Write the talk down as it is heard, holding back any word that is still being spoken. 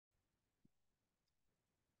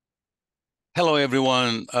Hello,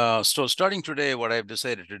 everyone. So starting today, what I've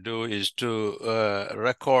decided to do is to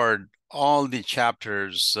record all the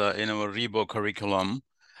chapters in our RIBO curriculum.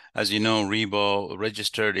 As you know, RIBO,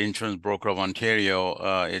 Registered Insurance Broker of Ontario,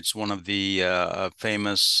 it's one of the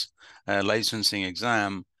famous licensing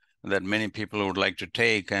exam that many people would like to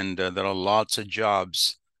take, and there are lots of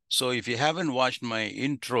jobs. So if you haven't watched my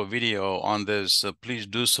intro video on this, please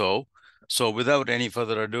do so. So without any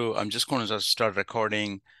further ado, I'm just going to start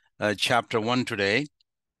recording chapter 1 today.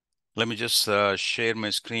 Let me just share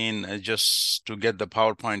my screen just to get the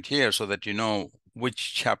PowerPoint here so that you know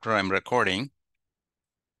which chapter I'm recording.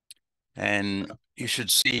 And you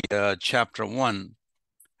should see chapter 1.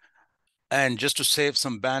 And just to save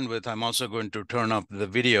some bandwidth, I'm also going to turn up the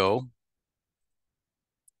video.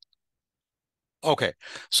 Okay,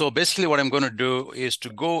 so basically what I'm going to do is to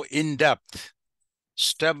go in depth,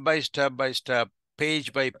 step by step by step,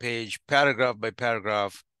 page by page, paragraph by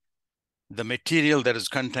paragraph, the material that is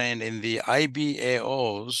contained in the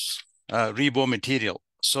IBAO's RIBO material.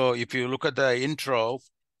 So if you look at the intro,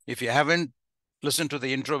 if you haven't listened to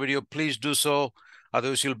the intro video, please do so.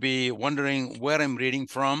 Otherwise, you'll be wondering where I'm reading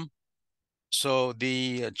from. So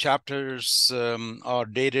the chapters are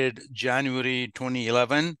dated January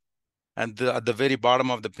 2011. And at the very bottom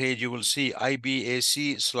of the page, you will see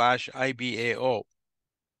IBAC/IBAO,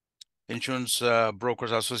 Insurance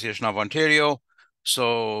Brokers Association of Ontario.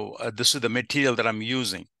 So this is the material that I'm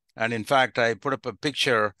using. And in fact, I put up a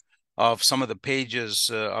picture of some of the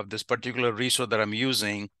pages of this particular resource that I'm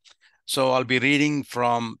using. So I'll be reading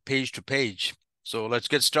from page to page. So let's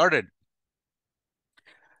get started.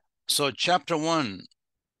 So chapter 1,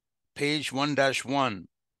 page 1-1,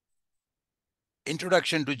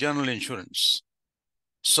 Introduction to General Insurance.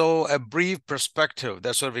 So a brief perspective,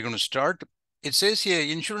 that's where we're going to start. It says here,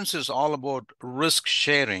 insurance is all about risk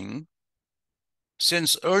sharing.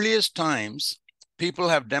 Since earliest times, people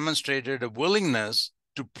have demonstrated a willingness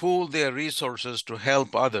to pool their resources to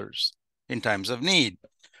help others in times of need.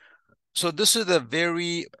 So this is the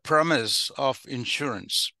very premise of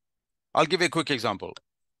insurance. I'll give you a quick example.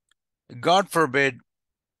 God forbid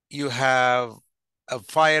you have a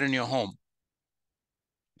fire in your home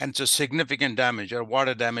and it's a significant damage, or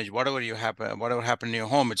water damage, whatever happened in your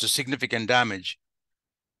home, it's a significant damage.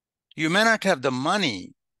 You may not have the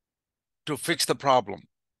money to fix the problem.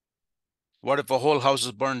 What if a whole house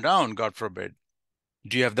is burned down, God forbid?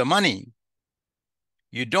 Do you have the money?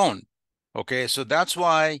 You don't. Okay, so that's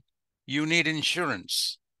why you need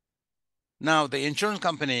insurance. Now, the insurance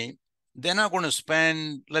company, they're not going to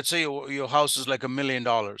spend, let's say your house is like $1 million,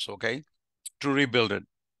 okay, to rebuild it.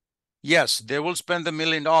 Yes, they will spend the $1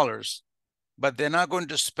 million, but they're not going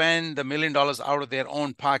to spend the $1 million out of their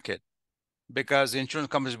own pocket, because insurance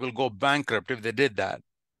companies will go bankrupt if they did that,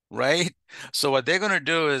 right? So what they're going to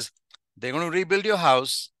do is they're going to rebuild your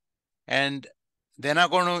house, and they're not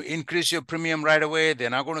going to increase your premium right away. They're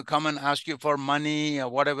not going to come and ask you for money or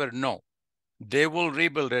whatever. No, they will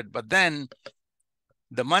rebuild it. But then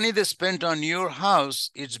the money they spent on your house,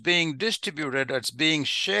 it's being distributed, it's being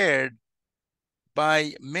shared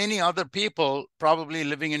by many other people probably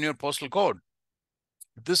living in your postal code.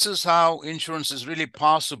 This is how insurance is really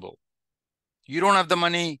possible. You don't have the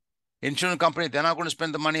money, insurance company, they're not going to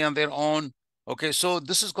spend the money on their own. Okay, so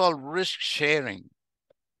this is called risk sharing.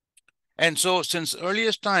 And so since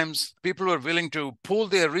earliest times, people were willing to pool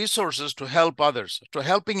their resources to help others, to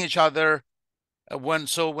helping each other. When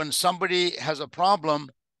somebody has a problem,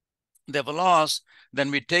 they have a loss,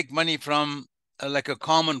 then we take money from like a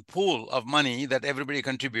common pool of money that everybody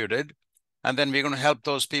contributed, and then we're going to help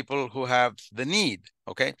those people who have the need,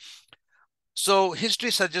 okay? So history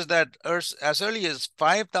suggests that as early as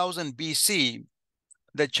 5000 BC,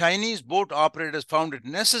 the Chinese boat operators found it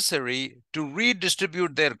necessary to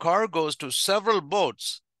redistribute their cargoes to several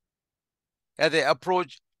boats as they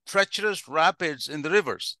approach treacherous rapids in the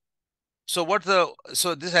rivers. So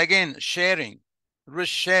this again, sharing,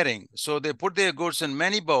 risk sharing. So they put their goods in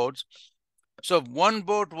many boats. So if one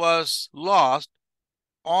boat was lost,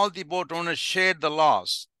 all the boat owners shared the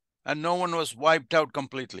loss and no one was wiped out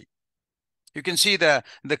completely. You can see the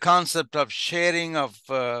concept of sharing of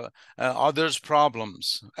others'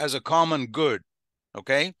 problems as a common good,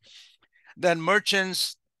 okay? Then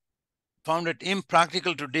merchants found it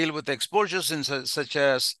impractical to deal with exposures in such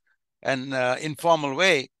as an informal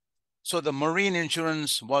way. So the marine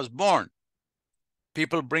insurance was born.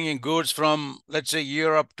 People bringing goods from, let's say,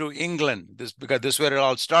 Europe to England, because this is where it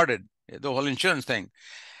all started, the whole insurance thing.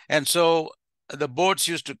 And so the boats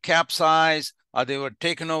used to capsize, or they were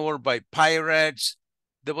taken over by pirates.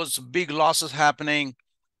 There was big losses happening.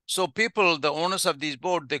 So people, the owners of these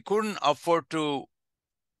boats, they couldn't afford to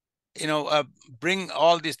bring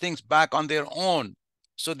all these things back on their own.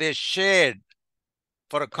 So they shared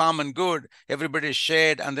for a common good. Everybody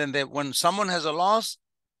shared, and then when someone has a loss,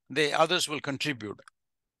 the others will contribute.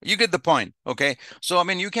 You get the point, okay? So, I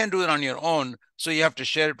mean, you can't do it on your own, so you have to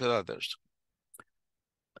share it with others.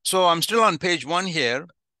 So I'm still on page 1 here.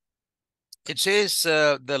 It says,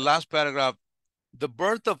 the last paragraph, the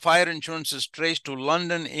birth of fire insurance is traced to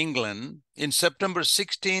London, England in September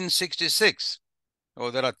 1666. Oh,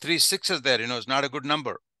 there are 3 sixes there. It's not a good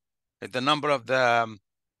number. It's the number of the,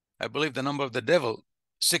 I believe the number of the devil,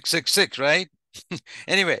 666, right?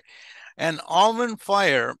 Anyway, an oven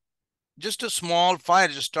fire, just a small fire,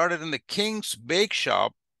 just started in the King's Bake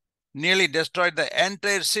Shop, nearly destroyed the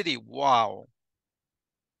entire city. Wow.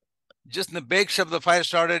 Just in the bake shop, the fire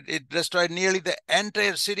started, it destroyed nearly the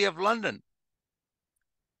entire city of London.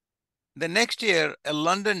 The next year, a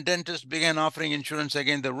London dentist began offering insurance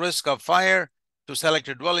against the risk of fire to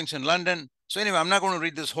selected dwellings in London. So anyway, I'm not going to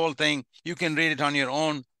read this whole thing. You can read it on your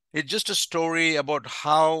own. It's just a story about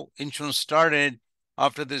how insurance started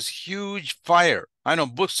after this huge fire. I know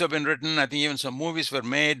books have been written. I think even some movies were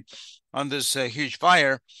made on this huge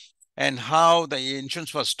fire, and how the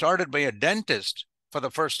insurance was started by a dentist for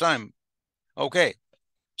the first time. Okay,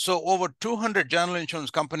 so over 200 general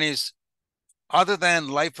insurance companies other than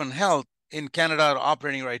life and health in Canada are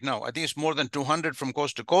operating right now. I think it's more than 200 from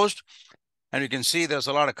coast to coast. And you can see there's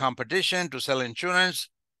a lot of competition to sell insurance.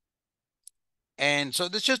 And so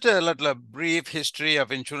this is just a little brief history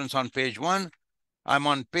of insurance on page 1. I'm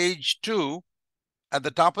on page 2. At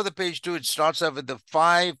the top of the page 2, it starts out with the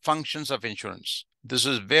 5 functions of insurance. This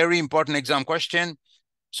is a very important exam question.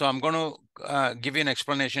 So I'm going to give you an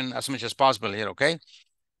explanation as much as possible here, okay?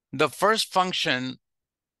 The first function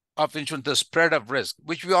of insurance, the spread of risk,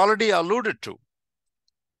 which we already alluded to,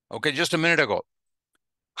 okay, just a minute ago.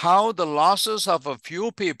 How the losses of a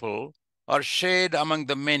few people are shared among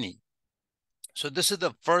the many. So this is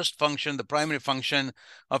the first function, the primary function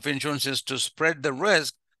of insurance is to spread the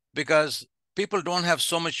risk, because people don't have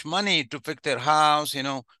so much money to fix their house,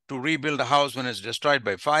 to rebuild a house when it's destroyed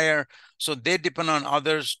by fire. So they depend on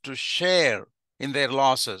others to share in their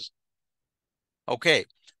losses. Okay,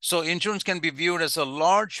 so insurance can be viewed as a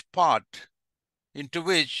large pot into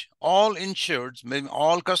which all insureds, maybe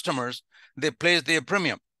all customers, they place their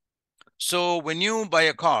premium. So when you buy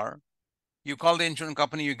a car, you call the insurance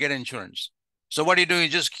company, you get insurance. So what do? You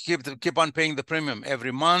just keep on paying the premium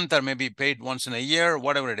every month, or maybe paid once in a year,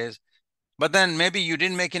 whatever it is. But then maybe you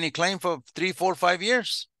didn't make any claim for 3, 4, 5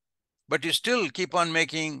 years, but you still keep on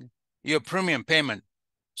making your premium payment.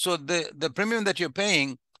 So the premium that you're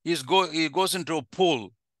paying it goes into a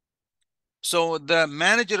pool. So the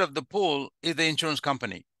manager of the pool is the insurance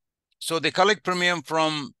company. So they collect premium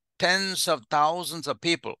from tens of thousands of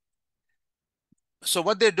people. So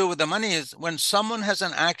what they do with the money is, when someone has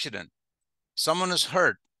an accident, someone is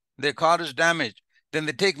hurt, their car is damaged, then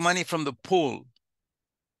they take money from the pool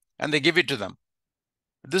and they give it to them.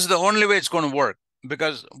 This is the only way it's going to work,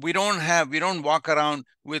 because we don't walk around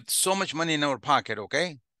with so much money in our pocket,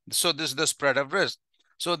 okay? So this is the spread of risk.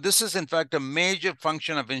 So this is in fact a major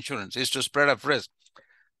function of insurance, is to spread of risk.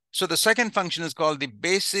 So the second function is called the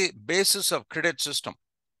basis of credit system.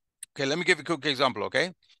 Okay, let me give you a quick example,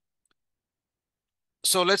 okay?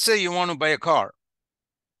 So let's say you want to buy a car.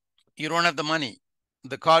 You don't have the money.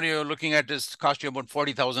 The car you're looking at cost you about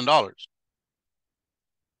 $40,000.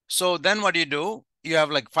 So then what do? You have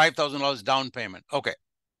like $5,000 down payment. Okay,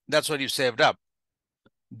 that's what you saved up.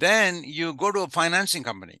 Then you go to a financing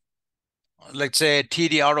company, let's say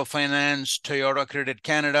TD Auto Finance, Toyota Credit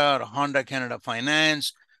Canada, or Honda Canada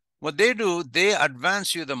Finance. What they do, they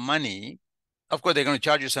advance you the money. Of course, they're going to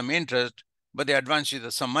charge you some interest, but they advance you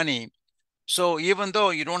some money. So even though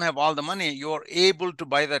you don't have all the money, you're able to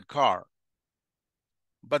buy that car.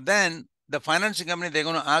 But then the financing company, they're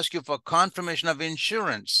going to ask you for confirmation of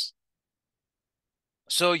insurance.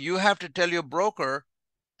 So you have to tell your broker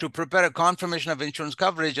to prepare a confirmation of insurance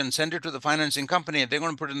coverage and send it to the financing company. They're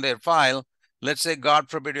going to put in their file. Let's say, God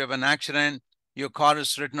forbid, you have an accident, your car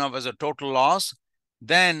is written off as a total loss.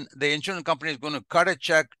 Then the insurance company is going to cut a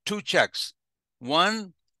check, 2 checks.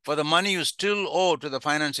 One for the money you still owe to the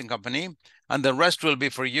financing company, and the rest will be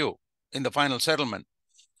for you in the final settlement.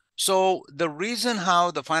 So the reason how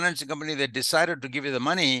the financing company, they decided to give you the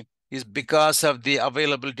money is because of the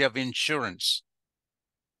availability of insurance.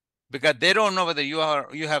 Because they don't know whether you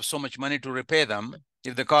have so much money to repay them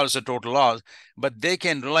if the car is a total loss, but they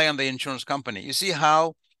can rely on the insurance company. You see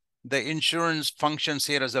how the insurance functions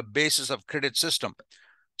here as a basis of credit system.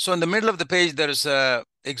 So in the middle of the page, there is an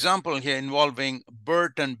example here involving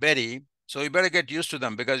Bert and Betty. So you better get used to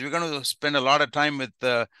them because we're going to spend a lot of time with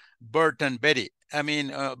Bert and Betty. I mean,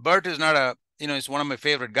 Bert is not a, he's one of my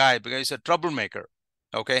favorite guys because he's a troublemaker.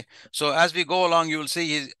 Okay. So as we go along, you will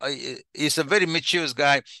see he's a very mischievous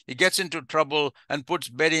guy. He gets into trouble and puts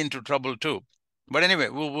Betty into trouble too. But anyway,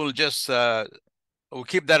 we'll just we'll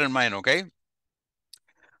keep that in mind. Okay.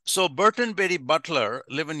 So Bert and Betty Butler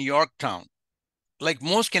live in Yorktown. Like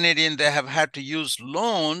most Canadians, they have had to use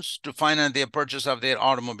loans to finance their purchase of their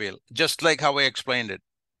automobile, just like how I explained it.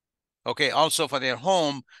 Okay, also for their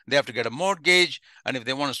home, they have to get a mortgage, and if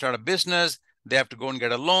they want to start a business, they have to go and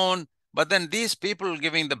get a loan. But then these people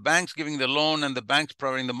the banks giving the loan and the banks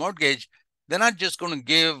providing the mortgage, they're not just going to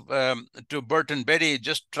give to Bert and Betty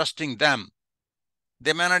just trusting them.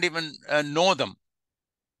 They may not even know them.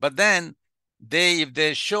 But then if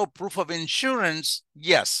they show proof of insurance,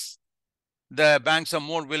 yes, the banks are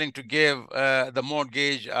more willing to give the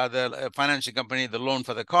mortgage, the financing company, the loan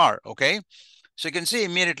for the car. Okay. So you can see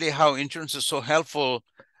immediately how insurance is so helpful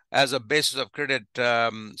as a basis of credit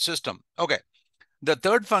system. Okay. The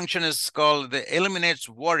third function is called the eliminates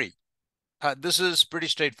worry. This is pretty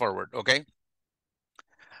straightforward. Okay.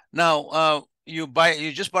 Now, you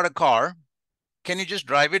just bought a car. Can you just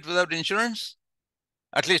drive it without insurance?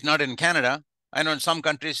 At least not in Canada. I know in some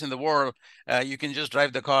countries in the world, you can just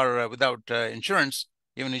drive the car without insurance.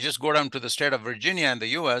 Even you just go down to the state of Virginia in the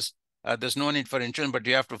US, there's no need for insurance, but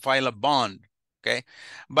you have to file a bond. Okay.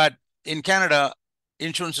 But in Canada,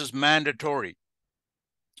 insurance is mandatory.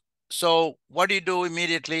 So what do you do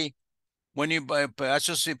immediately when you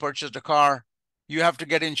purchase a car? You have to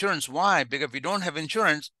get insurance. Why? Because if you don't have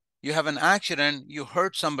insurance, you have an accident, you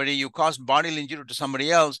hurt somebody, you cause bodily injury to somebody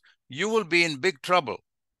else, you will be in big trouble.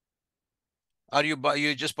 Or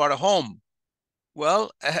you just bought a home.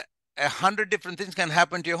 Well, 100 different things can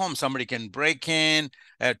happen to your home. Somebody can break in,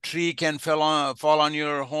 a tree can fall on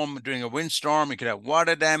your home during a windstorm. You could have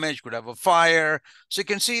water damage, you could have a fire. So you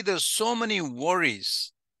can see there's so many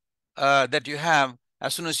worries that you have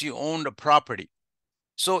as soon as you own the property.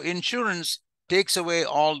 So insurance takes away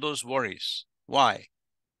all those worries. Why?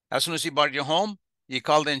 As soon as you bought your home, you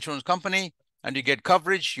call the insurance company and you get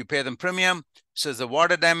coverage, you pay them premium. Says the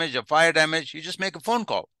water damage or fire damage, you just make a phone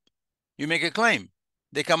call. You make a claim.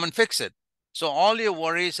 They come and fix it. So all your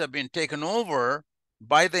worries have been taken over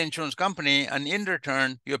by the insurance company, and in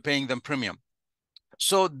return, you're paying them premium.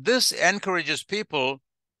 So this encourages people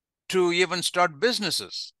to even start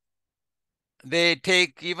businesses.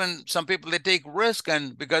 Some people, they take risk,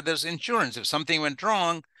 and because there's insurance, if something went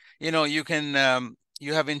wrong, you can,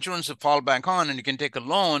 you have insurance to fall back on, and you can take a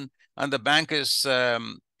loan, and the bank is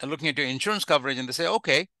looking at your insurance coverage, and they say,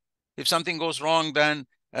 okay, if something goes wrong, then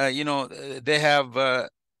they have the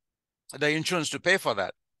insurance to pay for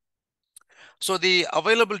that. So the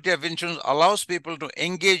availability of insurance allows people to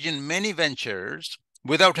engage in many ventures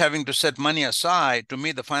without having to set money aside to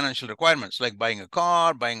meet the financial requirements, like buying a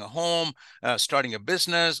car, buying a home, starting a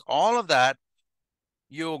business, all of that.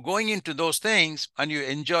 You're going into those things and you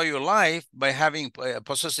enjoy your life by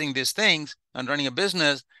possessing these things and running a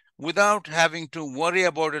business without having to worry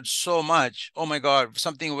about it so much. Oh my God, if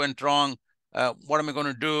something went wrong, what am I going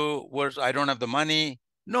to do? I don't have the money.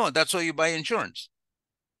 No, that's why you buy insurance.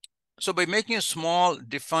 So by making a small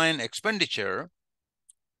defined expenditure,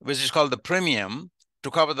 which is called the premium,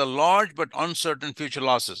 to cover the large but uncertain future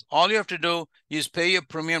losses, all you have to do is pay your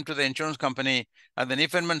premium to the insurance company, and then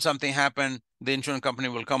if and when something happens, the insurance company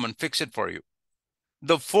will come and fix it for you.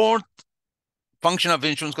 The fourth function of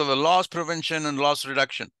insurance is called the loss prevention and loss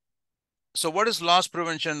reduction. So what is loss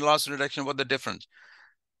prevention, loss reduction? What's the difference?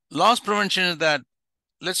 Loss prevention is that,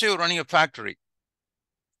 let's say you're running a factory.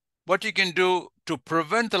 What you can do to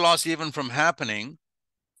prevent the loss even from happening,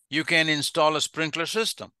 you can install a sprinkler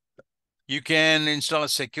system. You can install a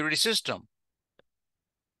security system.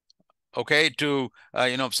 Okay,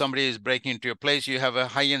 if somebody is breaking into your place, you have a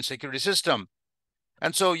high-end security system.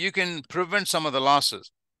 And so you can prevent some of the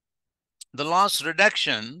losses. The loss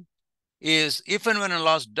reduction is if and when a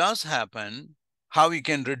loss does happen, how you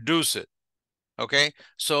can reduce it. Okay,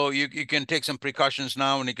 so you can take some precautions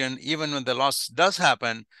now, and even when the loss does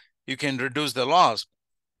happen, you can reduce the loss.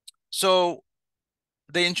 So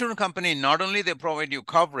the insurance company, not only they provide you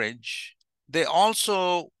coverage, they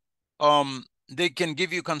also they can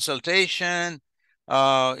give you consultation.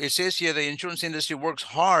 It says here the insurance industry works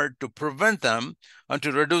hard to prevent them and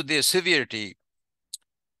to reduce their severity.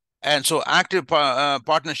 And so active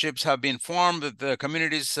partnerships have been formed with the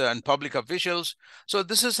communities and public officials. So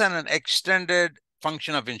this is an extended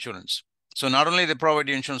function of insurance. So not only they provide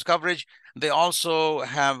you insurance coverage, they also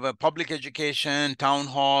have public education, town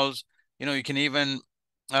halls. You can even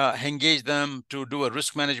engage them to do a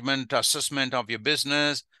risk management assessment of your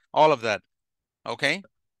business, all of that, okay?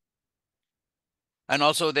 And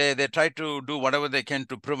also they try to do whatever they can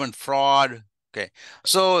to prevent fraud, okay?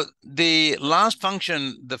 So the last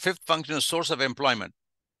function, the fifth function, is source of employment.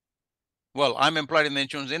 Well, I'm employed in the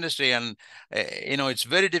insurance industry, and it's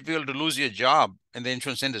very difficult to lose your job in the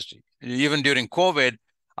insurance industry. Even during COVID,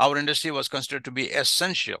 our industry was considered to be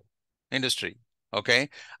essential industry, okay?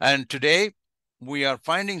 And today, we are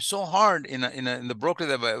finding so hard in the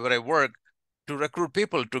brokerage where I work to recruit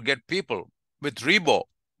people, to get people. With RIBO,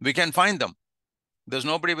 we can find them. There's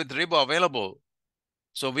nobody with RIBO available.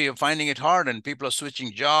 So we are finding it hard, and people are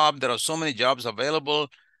switching jobs. There are so many jobs available.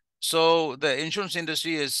 So the insurance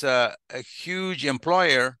industry is a huge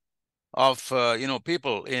employer of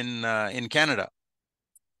people in Canada.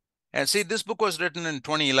 And see, this book was written in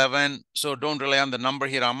 2011, so don't rely on the number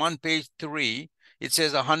here. I'm on page 3. It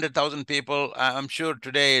says 100,000 people. I'm sure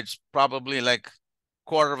today it's probably like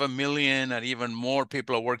 250,000 or even more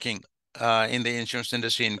people are working in the insurance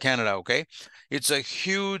industry in Canada, okay? It's a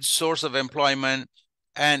huge source of employment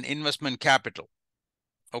and investment capital,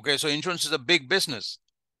 okay? So insurance is a big business.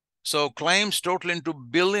 So claims total into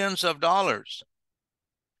billions of dollars.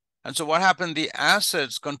 And so what happened? The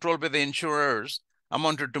assets controlled by the insurers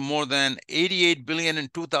amounted to more than 88 billion in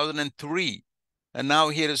 2003. And now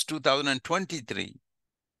here is 2023.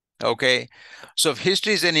 Okay. So if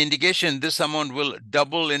history is an indication, this amount will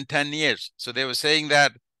double in 10 years. So they were saying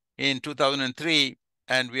that in 2003,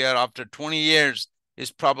 and we are after 20 years,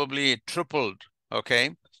 is probably tripled.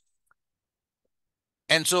 Okay.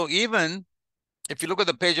 And so even if you look at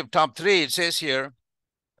the page of top 3, it says here,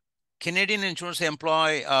 Canadian insurance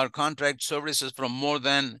employ or contract services from more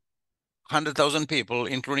than 100,000 people,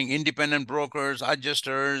 including independent brokers,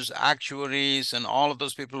 adjusters, actuaries, and all of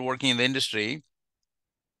those people working in the industry.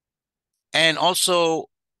 And also,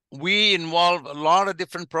 we involve a lot of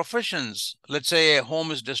different professions. Let's say a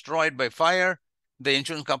home is destroyed by fire. The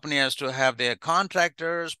insurance company has to have their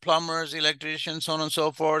contractors, plumbers, electricians, so on and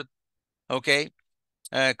so forth. Okay.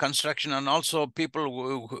 Construction, and also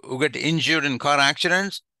people who get injured in car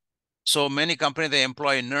accidents. So many companies, they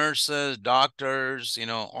employ nurses, doctors,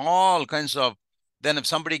 all kinds of. Then if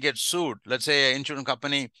somebody gets sued, let's say an insurance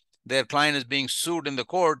company, their client is being sued in the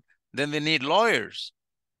court, then they need lawyers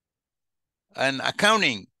and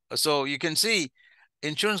accounting. So you can see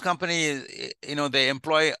insurance companies, they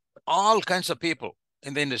employ all kinds of people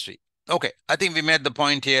in the industry. Okay, I think we made the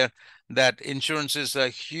point here that insurance is a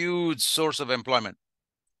huge source of employment.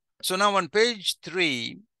 So now on page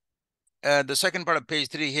 3, the second part of page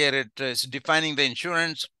 3 here, it is defining the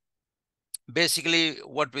insurance. Basically,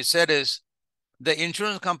 what we said is the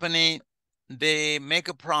insurance company, they make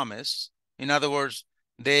a promise. In other words,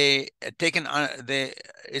 it's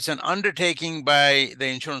an undertaking by the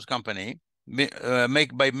insurance company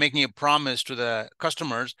by making a promise to the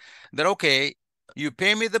customers that, okay, you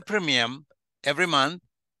pay me the premium every month,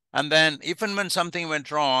 and then if and when something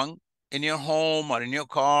went wrong in your home or in your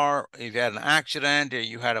car, if you had an accident, or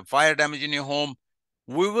you had a fire damage in your home,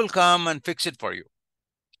 we will come and fix it for you.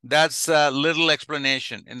 That's a little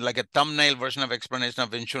explanation, in like a thumbnail version of explanation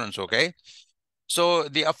of insurance, okay? So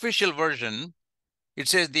the official version, it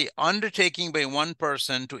says the undertaking by one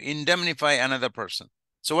person to indemnify another person.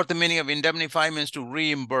 So what the meaning of indemnify means? To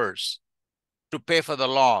reimburse, to pay for the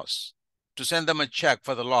loss, to send them a check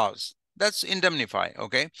for the loss. That's indemnify,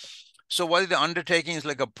 okay? So what the undertaking is,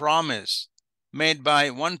 like a promise made by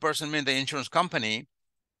one person, meaning the insurance company,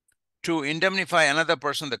 to indemnify another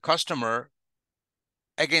person, the customer,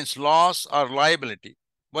 against loss or liability,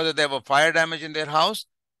 whether they have a fire damage in their house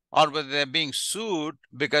or whether they're being sued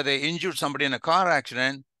because they injured somebody in a car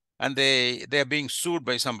accident and they're being sued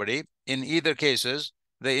by somebody. In either cases,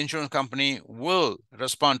 the insurance company will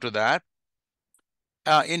respond to that.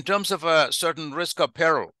 In terms of a certain risk of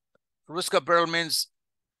peril, means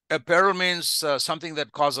something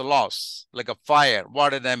that causes a loss, like a fire,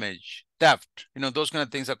 water damage, theft. Those kind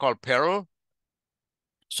of things are called peril.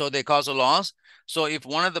 So they cause a loss. So if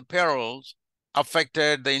one of the perils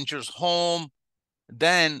affected the insurer's home,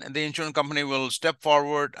 then the insurance company will step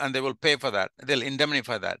forward and they will pay for that. They'll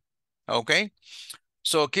indemnify that. Okay.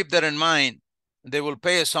 So keep that in mind. They will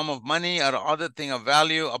pay a sum of money or other thing of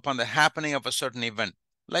value upon the happening of a certain event,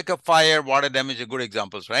 like a fire, water damage are good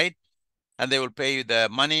examples, right? And they will pay you the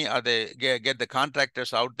money, or they get the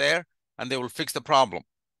contractors out there and they will fix the problem.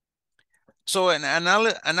 So an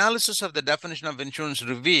analysis of the definition of insurance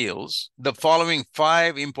reveals the following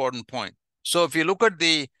 5 important points. So if you look at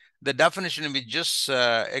the definition we just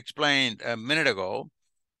explained a minute ago,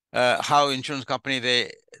 how insurance company,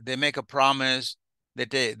 they make a promise,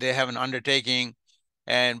 they have an undertaking,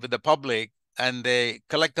 and with the public, and they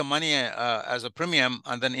collect the money as a premium,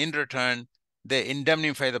 and then in return, they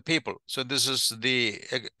indemnify the people. So this is the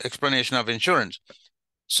explanation of insurance.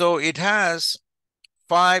 So it has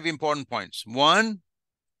 5 important points. One,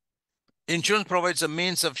 insurance provides a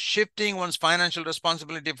means of shifting one's financial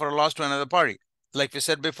responsibility for a loss to another party. Like we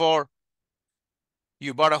said before,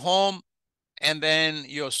 you bought a home, and then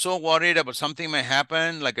you're so worried about something may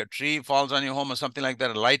happen, like a tree falls on your home or something like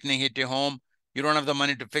that, a lightning hit your home, you don't have the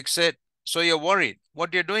money to fix it, so you're worried.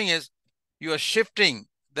 What you're doing is you are shifting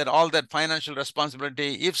all that financial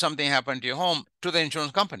responsibility, if something happened to your home, to the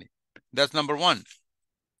insurance company. That's number one.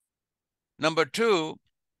 Number two,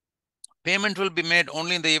 payment will be made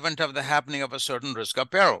only in the event of the happening of a certain risk or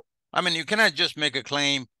peril. I mean, you cannot just make a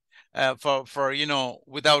claim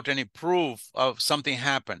without any proof of something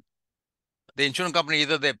happened. The insurance company,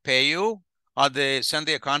 either they pay you or they send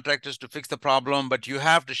their contractors to fix the problem, but you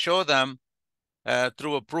have to show them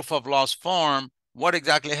through a proof of loss form what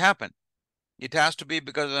exactly happened. It has to be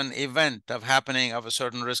because of an event of happening of a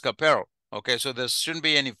certain risk or peril. Okay, so there shouldn't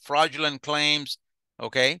be any fraudulent claims.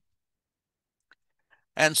 Okay,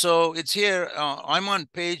 and so it's here. I'm on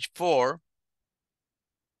page 4.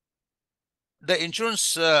 The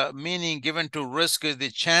insurance meaning given to risk is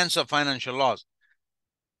the chance of financial loss.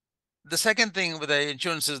 The second thing with the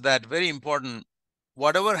insurance is that, very important,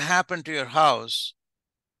 whatever happened to your house,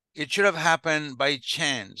 it should have happened by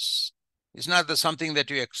chance. It's not something that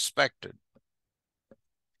you expected.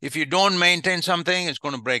 If you don't maintain something, it's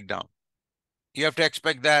going to break down. You have to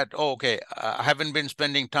expect that, oh, okay, I haven't been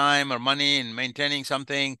spending time or money in maintaining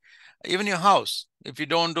something. Even your house, if you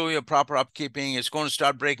don't do your proper upkeeping, it's going to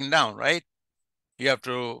start breaking down, right? You have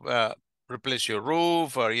to replace your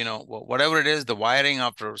roof, or whatever it is, the wiring,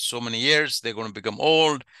 after so many years, they're going to become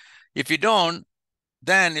old. If you don't,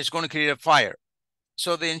 then it's going to create a fire.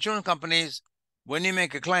 So the insurance companies, when you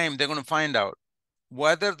make a claim, they're going to find out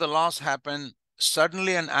whether the loss happened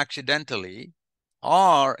suddenly and accidentally,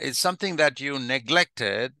 or it's something that you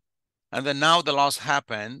neglected, and then now the loss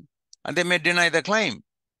happened, and they may deny the claim.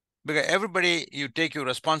 Because everybody, you take your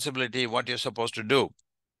responsibility, what you're supposed to do.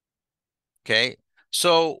 Okay,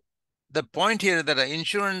 so the point here is that the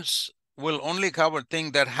insurance will only cover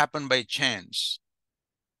things that happen by chance.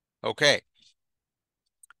 Okay.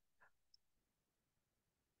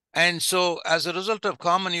 And so as a result of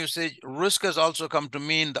common usage, risk has also come to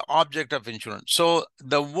mean the object of insurance. So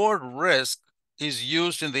the word risk is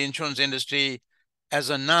used in the insurance industry as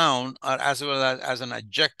a noun, or as well as an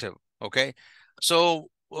adjective. Okay. So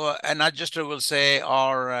an adjuster will say,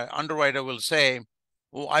 or underwriter will say,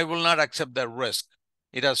 oh, I will not accept that risk.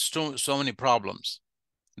 It has so many problems.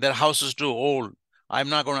 Their house is too old. I'm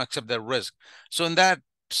not going to accept that risk. So in that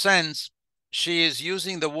sense, she is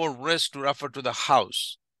using the word risk to refer to the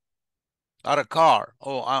house or a car.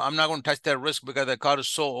 Oh, I'm not going to touch that risk because the car is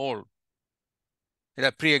so old. It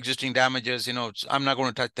has pre-existing damages. I'm not going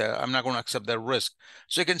to touch that. I'm not going to accept that risk.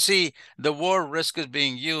 So you can see the word risk is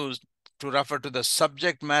being used to refer to the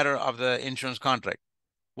subject matter of the insurance contract.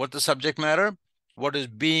 What's the subject matter? What is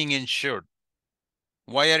being insured?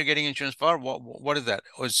 Why are you getting insurance for? What is that?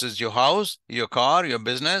 Oh, it's your house, your car, your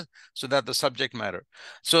business. So that's the subject matter.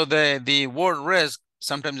 So the word risk,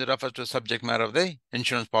 sometimes it refers to the subject matter of the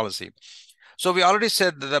insurance policy. So we already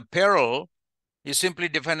said that the peril is simply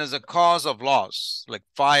defined as a cause of loss, like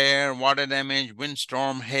fire, water damage,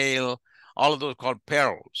 windstorm, hail, all of those called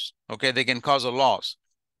perils. Okay, they can cause a loss.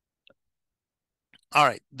 All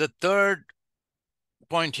right, the third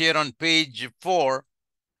point here on page 4,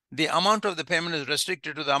 the amount of the payment is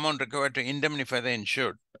restricted to the amount required to indemnify the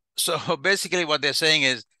insured. So basically what they're saying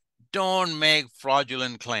is, don't make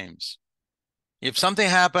fraudulent claims. If something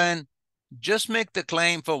happened, just make the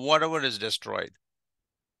claim for whatever is destroyed.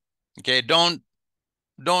 Okay, don't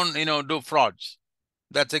do frauds.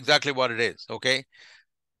 That's exactly what it is. Okay,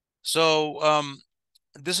 so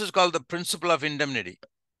this is called the principle of indemnity.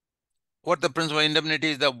 What the principle of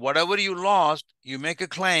indemnity is, that whatever you lost, you make a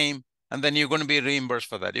claim, and then you're going to be reimbursed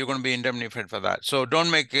for that. You're going to be indemnified for that. So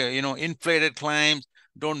don't make inflated claims.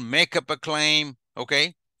 Don't make up a claim.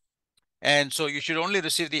 Okay, and so you should only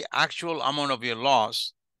receive the actual amount of your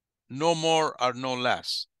loss, no more or no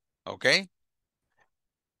less. Okay.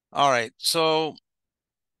 All right. So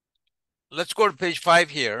let's go to page 5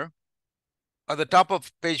 here. At the top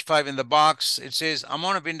of page 5 in the box, it says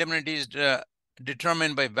amount of indemnity is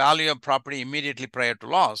determined by value of property immediately prior to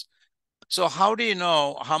loss. So how do you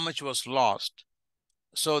know how much was lost?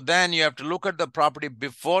 So then you have to look at the property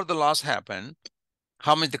before the loss happened,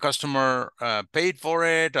 how much the customer paid for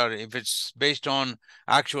it, or if it's based on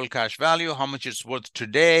actual cash value, how much it's worth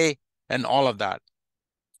today, and all of that.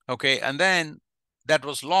 Okay, and then that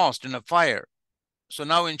was lost in a fire. So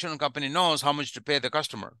now insurance company knows how much to pay the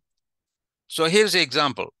customer. So here's the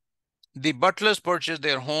example. The Butlers purchased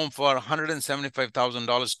their home for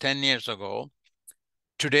 $175,000 10 years ago.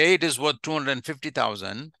 Today it is worth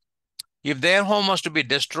 $250,000. If their home was to be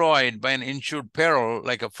destroyed by an insured peril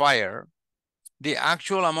like a fire, the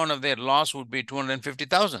actual amount of their loss would be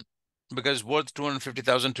 $250,000 because it's worth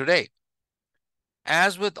 $250,000 today.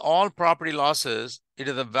 As with all property losses, it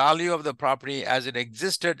is the value of the property as it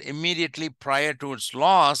existed immediately prior to its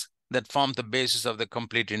loss that formed the basis of the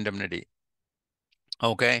complete indemnity.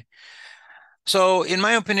 Okay. So in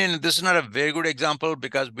my opinion, this is not a very good example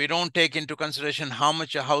because we don't take into consideration how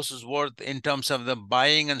much a house is worth in terms of the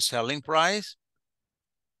buying and selling price.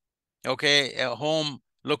 Okay, a home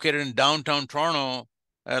located in downtown Toronto,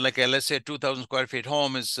 like a, let's say 2,000 square feet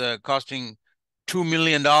home is costing $2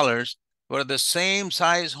 million, where the same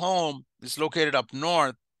size home is located up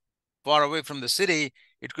north, far away from the city,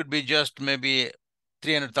 it could be just maybe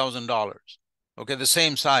 $300,000. Okay, the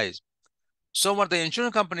same size. So what the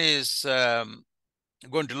insurance company is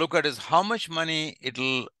going to look at is how much money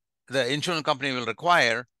the insurance company will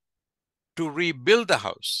require to rebuild the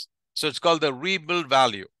house. So it's called the rebuild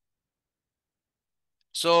value.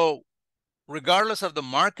 So regardless of the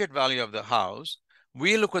market value of the house,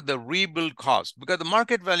 we look at the rebuild cost because the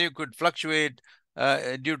market value could fluctuate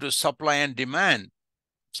due to supply and demand.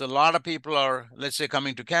 So a lot of people are, let's say,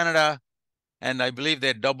 coming to Canada, and I believe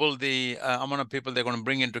they doubled the amount of people they're going to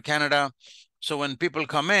bring into Canada. So when people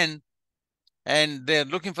come in and they're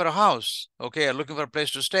looking for a house, okay, looking for a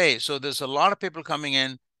place to stay. So there's a lot of people coming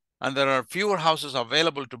in and there are fewer houses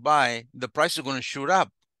available to buy, the price is going to shoot up,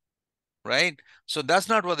 right? So that's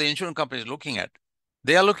not what the insurance company is looking at.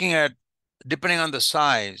 They are looking at, depending on the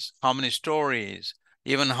size, how many stories,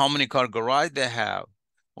 even how many car garage they have,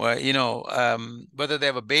 or, whether they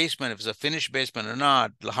have a basement, if it's a finished basement or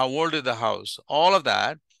not, how old is the house, all of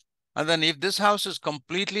that. And then if this house is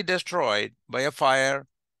completely destroyed by a fire,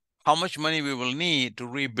 how much money we will need to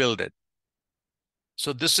rebuild it.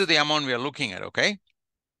 So this is the amount we are looking at, okay?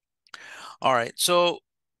 All right, so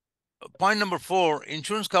point number 4,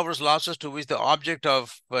 insurance covers losses to which the object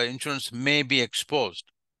of insurance may be exposed.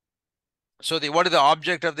 So what is the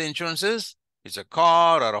object of the insurance is? It's a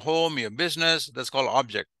car or a home, your business, that's called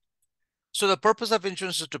object. So the purpose of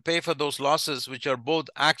insurance is to pay for those losses which are both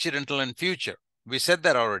accidental and future. We said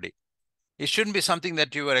that already. It shouldn't be something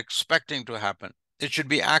that you were expecting to happen. It should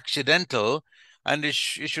be accidental, and it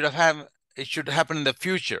should happen in the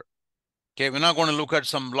future. Okay, we're not going to look at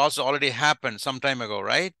some loss already happened some time ago,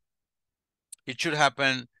 right? It should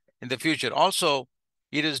happen in the future. Also,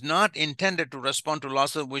 it is not intended to respond to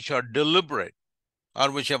losses which are deliberate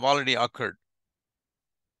or which have already occurred.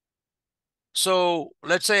 So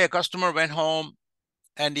let's say a customer went home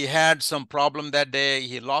and he had some problem that day.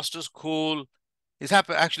 He lost his cool. It's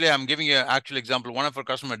happened. Actually, I'm giving you an actual example. One of our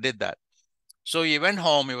customers did that. So he went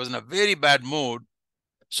home. He was in a very bad mood.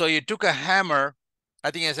 So he took a hammer.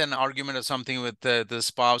 I think he has an argument or something with the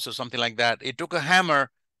spouse or something like that. He took a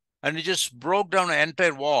hammer and he just broke down an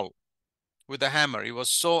entire wall with a hammer. He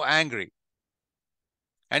was so angry.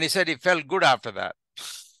 And he said he felt good after that.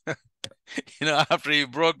 After he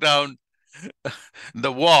broke down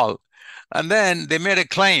the wall. And then they made a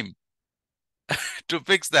claim to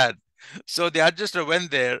fix that. So the adjuster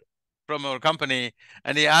went there from our company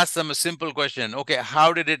and he asked them a simple question. Okay,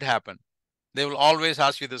 how did it happen? They will always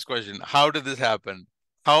ask you this question. How did this happen?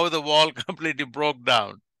 How the wall completely broke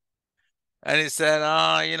down? And he said,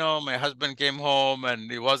 my husband came home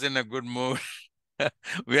and he was in a good mood.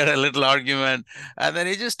 We had a little argument. And then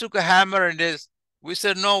he just took a hammer and we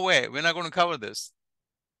said, no way, we're not going to cover this.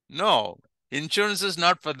 No, insurance is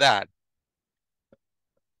not for that.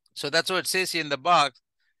 So that's what it says here in the box.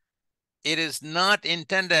 It is not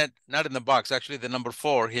intended, not in the box, actually the number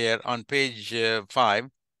 4 here on page 5.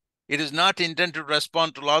 It is not intended to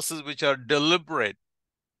respond to losses which are deliberate,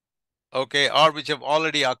 okay, or which have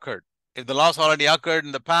already occurred. If the loss already occurred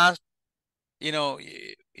in the past,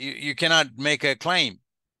 you cannot make a claim.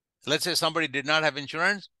 Let's say somebody did not have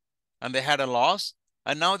insurance and they had a loss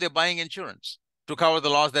and now they're buying insurance to cover the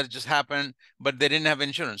loss that just happened, but they didn't have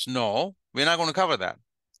insurance. No, we're not going to cover that.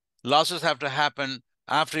 Losses have to happen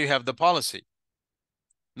after you have the policy,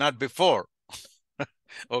 not before.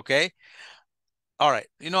 Okay. All right.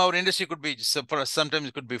 Our industry could be, sometimes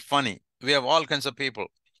it could be funny. We have all kinds of people.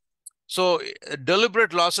 So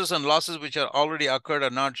deliberate losses and losses which are already occurred are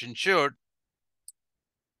not insured,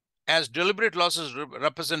 as deliberate losses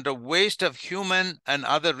represent a waste of human and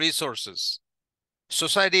other resources.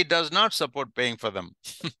 Society does not support paying for them.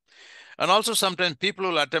 And also sometimes people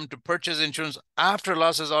will attempt to purchase insurance after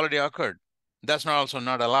loss has already occurred. That's not also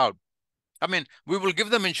not allowed. I mean, we will give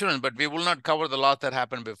them insurance, but we will not cover the loss that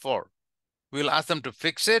happened before. We'll ask them to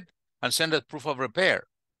fix it and send us proof of repair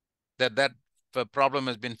that problem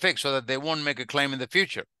has been fixed so that they won't make a claim in the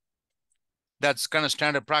future. That's kind of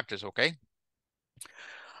standard practice, okay?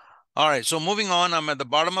 All right, so moving on, I'm at the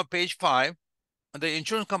bottom of page 5. The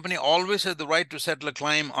insurance company always has the right to settle a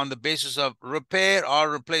claim on the basis of repair or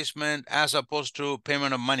replacement as opposed to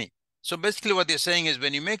payment of money. So basically what they're saying is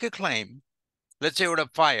when you make a claim, let's say you had a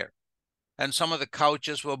fire and some of the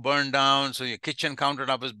couches were burned down, so your kitchen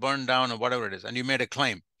countertop is burned down or whatever it is, and you made a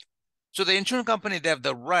claim. So the insurance company, they have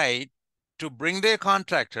the right to bring their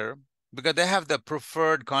contractor because they have the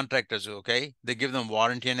preferred contractors, okay? They give them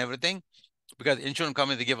warranty and everything because insurance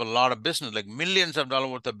companies, they give a lot of business, like millions of dollars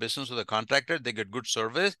worth of business to the contractor. They get good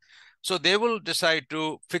service. So they will decide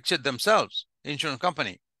to fix it themselves, insurance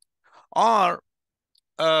company. Or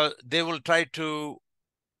they will try to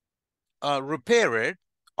repair it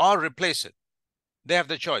or replace it. They have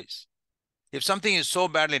the choice. If something is so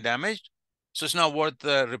badly damaged, so it's not worth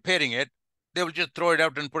repairing it, they will just throw it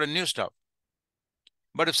out and put in new stuff.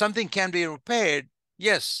 But if something can be repaired,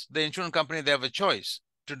 yes, the insurance company, they have a choice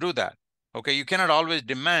to do that. Okay, you cannot always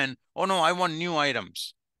demand, oh no, I want new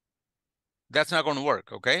items. That's not going to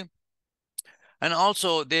work, okay? And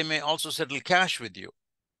also, they may also settle cash with you.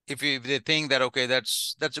 If they think that, okay,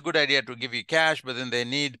 that's a good idea to give you cash, but then they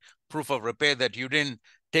need proof of repair that you didn't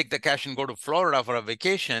take the cash and go to Florida for a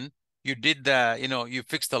vacation. You did you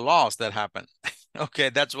fixed the loss that happened. Okay,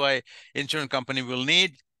 that's why insurance company will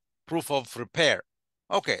need proof of repair.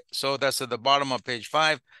 Okay, so that's at the bottom of page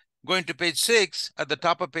 5. Going to page 6, at the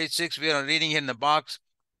top of page 6, we are reading here in the box,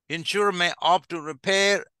 insurer may opt to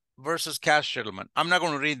repair versus cash settlement. I'm not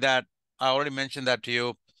going to read that. I already mentioned that to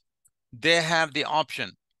you. They have the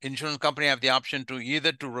option. Insurance company have the option to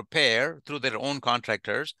either to repair through their own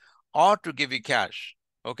contractors or to give you cash.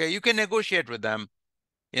 Okay, you can negotiate with them.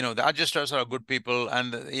 The adjusters are good people,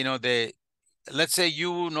 and let's say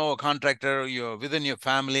you know a contractor, you're within your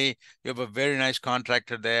family, you have a very nice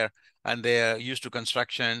contractor there, and they're used to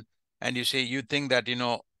construction, and you think that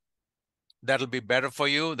that'll be better for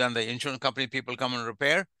you than the insurance company people come and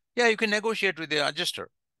repair. Yeah, you can negotiate with the adjuster.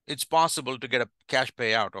 It's possible to get a cash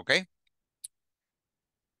payout, okay?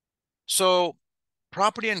 So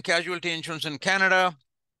property and casualty insurance in Canada,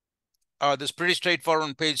 this is pretty straightforward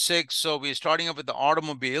on page 6. So we're starting up with the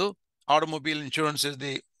automobile. Automobile insurance is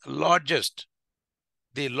the largest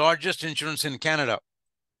insurance in Canada.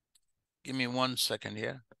 Give me 1 second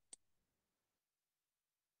here.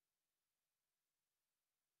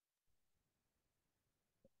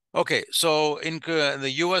 Okay, so in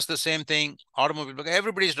the US, the same thing, automobile, because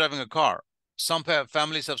everybody's driving a car. Some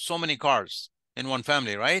families have so many cars in one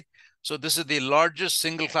family, right? So this is the largest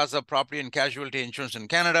single class of property and casualty insurance in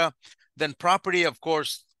Canada. Then property, of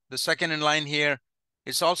course, the second in line here,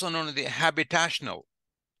 it's also known as the habitational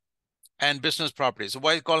and business properties. So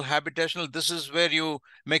why is it called habitational? This is where you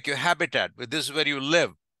make your habitat, but this is where you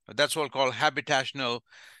live. That's what called habitational.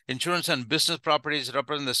 Insurance and business properties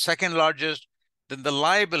represent the second largest. Then the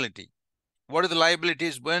liability. What are the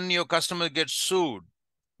liabilities? When your customer gets sued,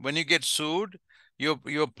 when you get sued,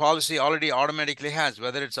 your policy already automatically has,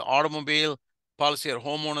 whether it's an automobile policy or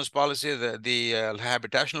homeowners policy, the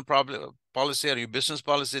habitational policy or your business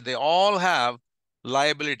policy, they all have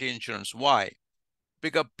liability insurance. Why?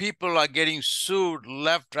 Because people are getting sued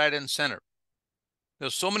left, right, and center.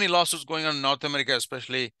 There's so many lawsuits going on in North America,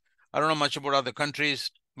 especially. I don't know much about other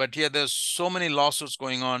countries, but here there's so many lawsuits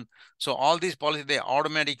going on. So all these policies, they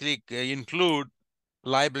automatically include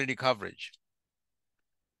liability coverage.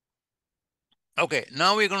 Okay,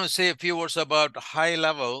 now we're going to say a few words about high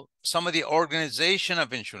level, some of the organization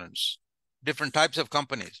of insurance, different types of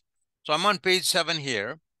companies. So I'm on page 7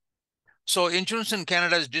 here. So insurance in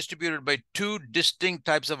Canada is distributed by 2 distinct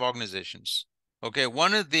types of organizations. Okay,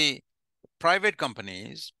 one is the private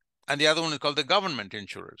companies, and the other one is called the government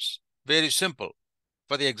insurers. Very simple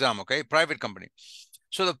for the exam, okay? Private company.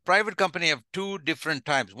 So the private company have 2 different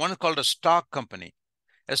types. One is called a stock company.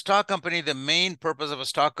 A stock company, the main purpose of a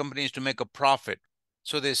stock company is to make a profit.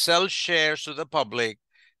 So they sell shares to the public,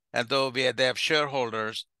 and they have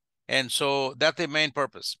shareholders, and so that's the main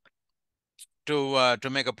purpose, to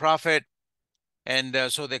make a profit. And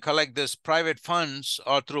so they collect this private funds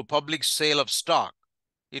or through public sale of stock.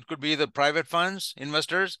 It could be either private funds,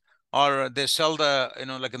 investors, or they sell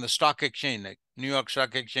like in the stock exchange, like New York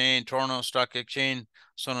Stock Exchange, Toronto Stock Exchange,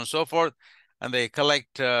 so on and so forth. And they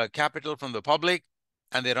collect capital from the public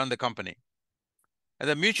and they run the company. And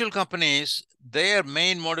the mutual companies, their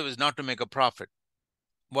main motive is not to make a profit.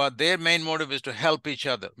 Well, their main motive is to help each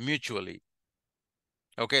other mutually.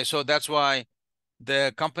 Okay, so that's why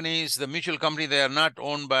the companies, the mutual company, they are not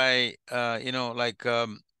owned by, like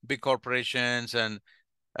big corporations,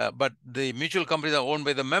 but the mutual companies are owned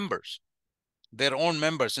by the members, their own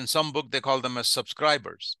members. In some book, they call them as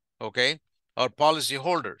subscribers, okay, or policy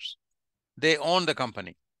holders. They own the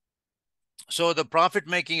company. So the profit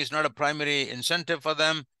making is not a primary incentive for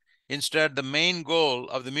them. Instead, the main goal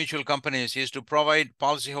of the mutual companies is to provide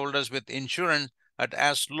policyholders with insurance at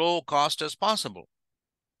as low cost as possible.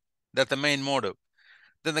 That's the main motive.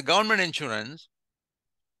 Then the government insurance,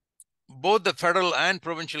 both the federal and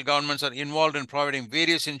provincial governments are involved in providing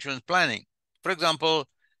various insurance planning. For example,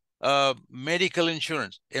 medical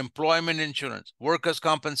insurance, employment insurance, workers'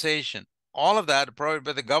 compensation, all of that provided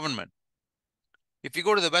by the government. If you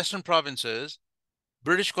go to the western provinces,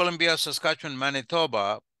 British Columbia, Saskatchewan,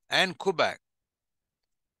 Manitoba, and Quebec,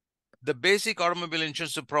 the basic automobile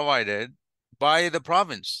insurance is provided by the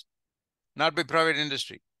province, not by private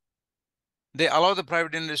industry. They allow the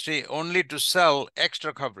private industry only to sell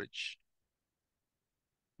extra coverage.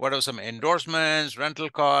 What are some endorsements, rental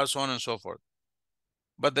cars, so on and so forth.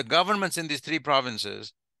 But the governments in these three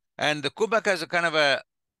provinces, and the Quebec has a kind of a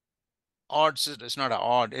odd system. It's not an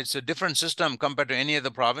odd, it's a different system compared to any other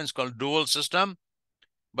province called dual system.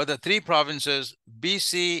 But the three provinces,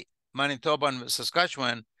 BC, Manitoba, and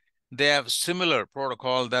Saskatchewan, they have similar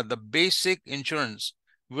protocol that the basic insurance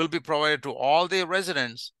will be provided to all the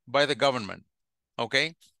residents by the government,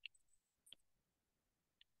 okay?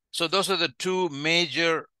 So those are the two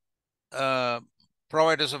major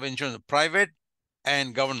providers of insurance, private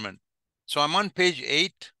and government. So I'm on page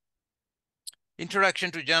 8,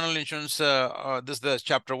 Introduction to General Insurance. This is the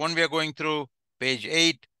chapter 1 we are going through, page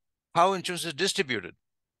 8, how insurance is distributed.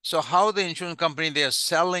 So how the insurance company, they are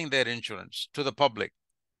selling their insurance to the public.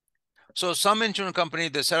 So some insurance company,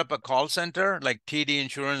 they set up a call center like TD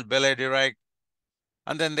Insurance, Belay Direct,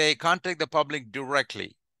 and then they contact the public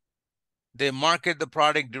directly. They market the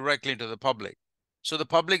product directly to the public. So the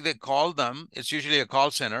public, they call them, it's usually a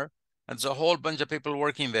call center, and it's a whole bunch of people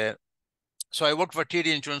working there. So I worked for TD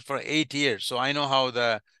Insurance for 8 years, so I know how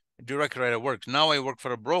the direct writer works. Now I work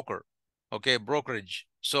for a broker, okay, brokerage.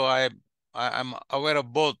 So I'm aware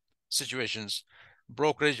of both situations,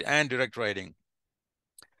 brokerage and direct writing.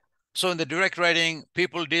 So in the direct writing,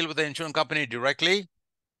 people deal with the insurance company directly,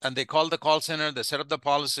 and they call the call center, they set up the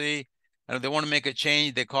policy, and if they want to make a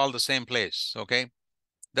change, they call the same place, okay?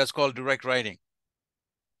 That's called direct writing.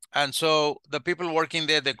 And so the people working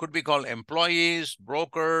there, they could be called employees,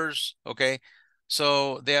 brokers, okay?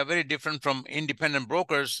 So they are very different from independent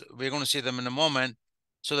brokers. We're going to see them in a moment.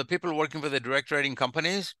 So the people working for the direct writing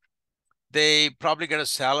companies, they probably get a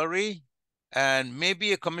salary and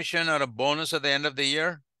maybe a commission or a bonus at the end of the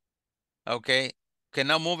year, okay? Okay,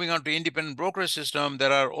 now moving on to independent brokerage system,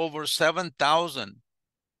 there are over 7,000.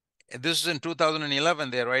 This is in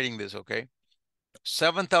 2011, they're writing this, okay?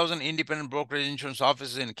 7,000 independent brokerage insurance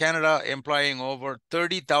offices in Canada, employing over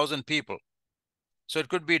 30,000 people. So it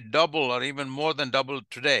could be double or even more than double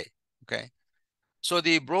today, okay? So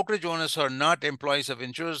the brokerage owners are not employees of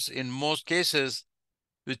insurers. In most cases,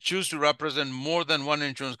 they choose to represent more than one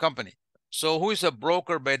insurance company. So who is a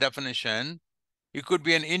broker by definition? It could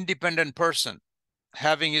be an independent person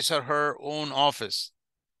having his or her own office,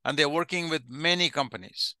 and they're working with many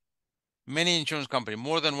companies, many insurance companies,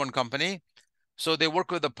 more than one company. So they work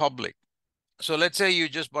with the public. So let's say you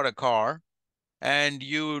just bought a car and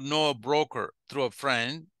you know a broker through a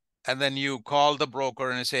friend, and then you call the broker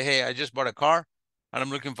and you say, hey, I just bought a car and I'm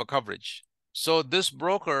looking for coverage. So this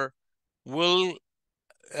broker will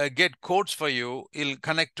get quotes for you. He'll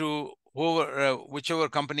connect to whoever, whichever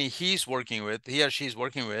company he's working with, he or she's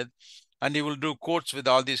working with, and he will do quotes with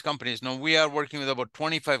all these companies. Now, we are working with about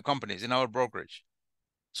 25 companies in our brokerage.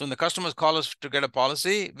 So when the customers call us to get a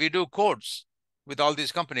policy, we do quotes with all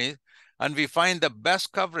these companies, and we find the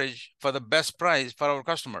best coverage for the best price for our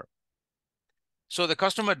customer. So the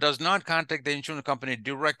customer does not contact the insurance company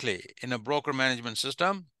directly in a broker management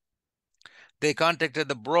system. They contacted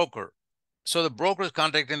the broker. So the broker is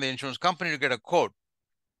contacting the insurance company to get a quote.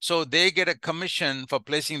 So they get a commission for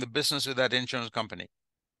placing the business with that insurance company.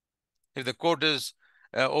 If the quote is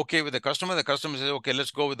okay with the customer says, okay,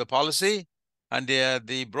 let's go with the policy. And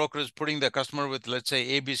the broker is putting the customer with, let's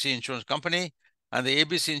say, ABC Insurance Company. And the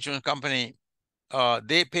ABC Insurance Company,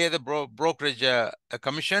 they pay the brokerage a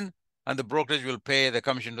commission, and the brokerage will pay the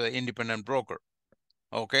commission to the independent broker.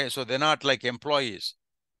 Okay, so they're not like employees.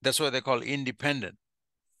 That's why they call independent.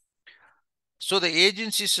 So the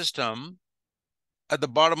agency system at the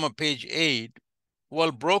bottom of page 8,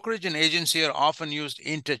 while brokerage and agency are often used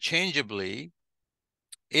interchangeably,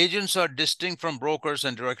 agents are distinct from brokers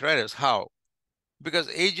and direct writers. How? Because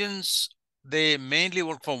agents, they mainly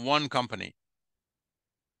work for one company.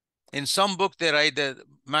 In some book, they write the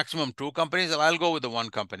maximum 2 companies. I'll go with the one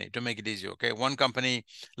company to make it easy, okay? One company,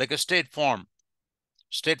 like a State Farm.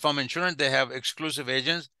 State Farm Insurance, they have exclusive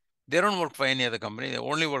agents. They don't work for any other company. They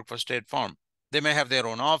only work for State Farm. They may have their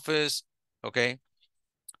own office, okay?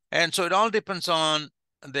 And so it all depends on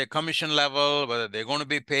their commission level, whether they're going to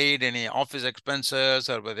be paid any office expenses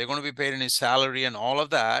or whether they're going to be paid any salary, and all of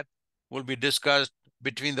that will be discussed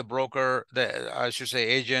between the broker, I should say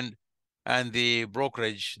agent, and the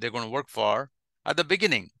brokerage they're going to work for at the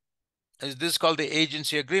beginning. This is called the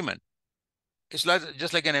agency agreement. It's like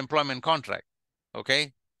just like an employment contract,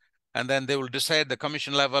 okay? And then they will decide the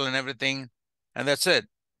commission level and everything, and that's it.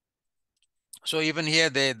 So even here,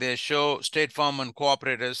 they show State Farm and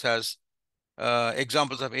cooperators as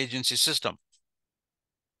examples of agency system.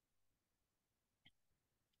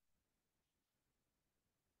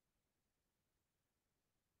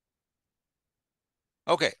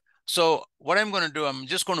 Okay, so what I'm going to do, I'm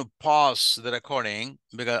just going to pause the recording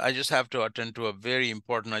because I just have to attend to a very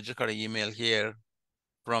important, I just got an email here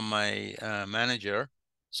from my manager.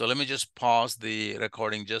 So let me just pause the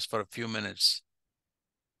recording just for a few minutes.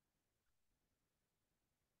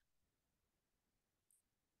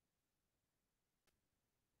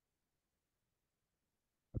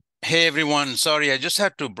 Hey everyone, sorry, I just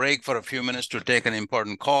had to break for a few minutes to take an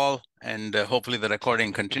important call, and hopefully the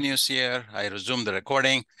recording continues here. I resume the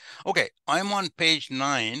recording. Okay, I'm on page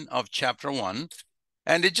 9 of chapter 1,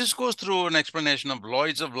 and it just goes through an explanation of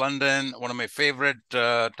Lloyd's of London, one of my favorite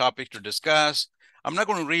topics to discuss. I'm not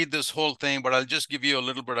going to read this whole thing, but I'll just give you a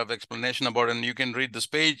little bit of explanation about it, and you can read this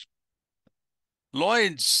page.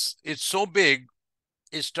 Lloyd's, it's so big,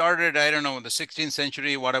 it started, I don't know, in the 16th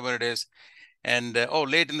century, whatever it is, and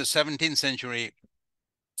late in the 17th century.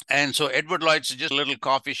 And so Edward Lloyd's is just a little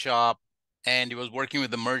coffee shop, and he was working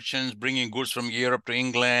with the merchants, bringing goods from Europe to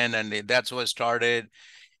England, and that's what started.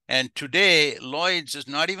 And today, Lloyd's is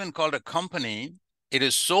not even called a company. It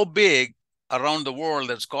is so big around the world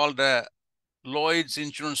that it's called a Lloyd's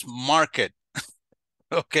Insurance Market.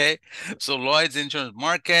 Okay, so Lloyd's Insurance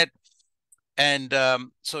Market. And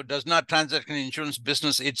so it does not transact in the insurance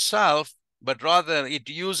business itself, but rather it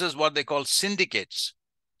uses what they call syndicates.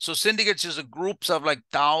 So syndicates is a groups of like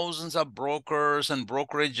thousands of brokers and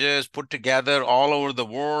brokerages put together all over the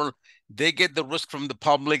world. They get the risk from the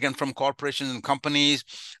public and from corporations and companies,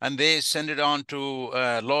 and they send it on to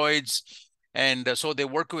Lloyd's. And so they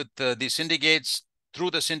work with the syndicates through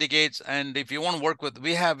the syndicates. And if you want to work with,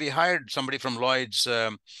 we hired somebody from Lloyd's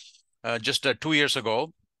just 2 years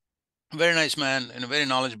ago. Very nice man and very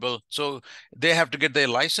knowledgeable. So they have to get their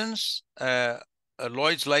license, a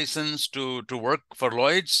Lloyd's license to work for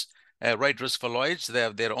Lloyd's, write risk for Lloyd's. They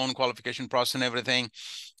have their own qualification process and everything.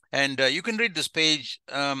 And you can read this page.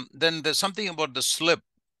 Then there's something about the slip.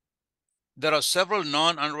 There are several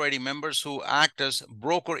non-underwriting members who act as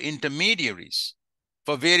broker intermediaries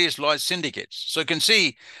for various Lloyd's syndicates. So you can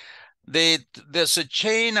see there's a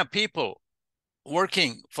chain of people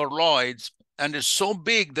working for Lloyd's, and it's so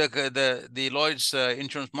big, the Lloyd's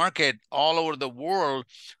insurance market all over the world.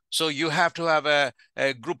 So you have to have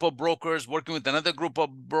a group of brokers working with another group of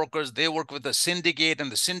brokers. They work with a syndicate,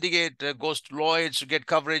 and the syndicate goes to Lloyd's to get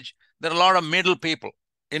coverage. There are a lot of middle people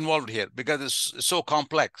involved here because it's so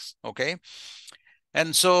complex, okay?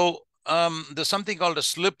 And so there's something called a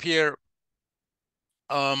slip here.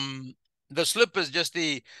 The slip is just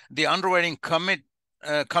the underwriting commit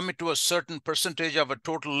to a certain percentage of a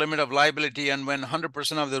total limit of liability, and when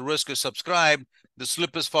 100% of the risk is subscribed, the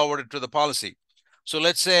slip is forwarded to the policy. So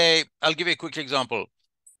let's say, I'll give you a quick example.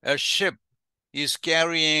 A ship is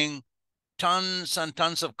carrying tons and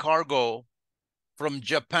tons of cargo from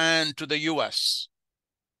Japan to the US.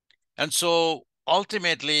 And so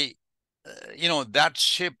ultimately, that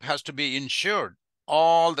ship has to be insured,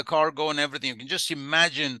 all the cargo and everything. You can just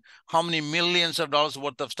imagine how many millions of dollars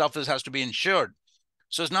worth of stuff has to be insured.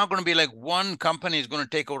 So it's not going to be like one company is going to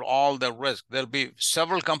take out all the risk. There'll be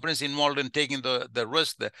several companies involved in taking the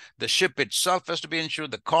risk. The ship itself has to be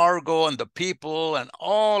insured, the cargo and the people and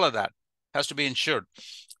all of that has to be insured.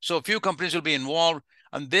 So a few companies will be involved,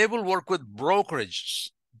 and they will work with brokerages,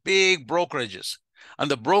 big brokerages.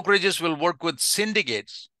 And the brokerages will work with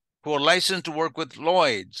syndicates who are licensed to work with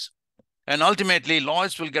Lloyd's. And ultimately,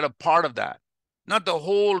 Lloyd's will get a part of that. Not the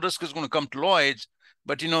whole risk is going to come to Lloyd's,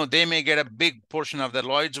 but they may get a big portion of that.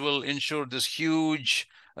 Lloyd's will insure this huge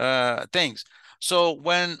things. So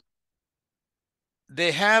when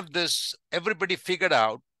they have this, everybody figured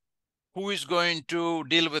out who is going to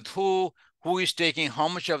deal with who is taking how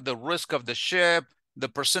much of the risk of the ship, the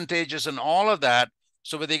percentages and all of that.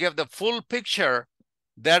 So when they give the full picture,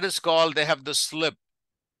 That is called, they have the slip.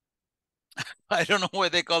 I don't know why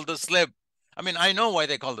they call the slip. I mean, I know why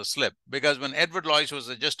they call the slip, because when Edward Lloyd was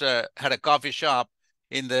had a coffee shop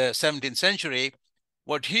in the 17th century,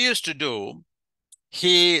 what he used to do,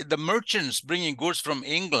 the merchants bringing goods from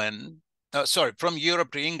from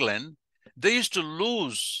Europe to England, they used to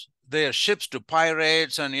lose their ships to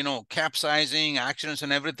pirates and, capsizing, accidents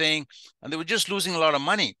and everything. And they were just losing a lot of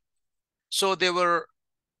money. So there were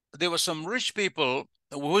some rich people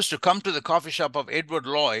who used to come to the coffee shop of Edward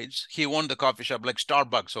Lloyd's. He owned the coffee shop like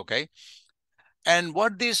Starbucks, okay? And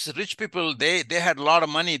what these rich people, they had a lot of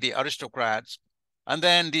money, the aristocrats. And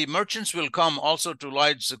then the merchants will come also to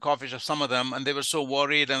Lloyd's coffee shop, some of them, and they were so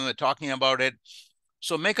worried and they're talking about it.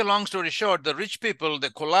 So make a long story short, the rich people, they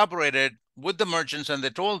collaborated with the merchants and they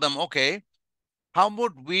told them, okay, how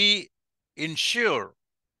would we insure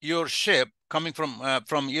your ship coming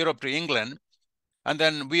from Europe to England? And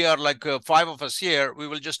then we are like 5 of us here, we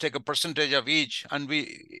will just take a percentage of each, and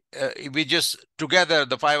we just together,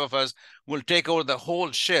 the 5 of us will take over the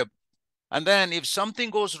whole ship. And then if something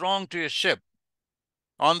goes wrong to your ship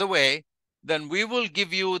on the way, then we will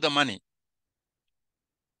give you the money.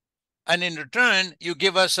 And in return, you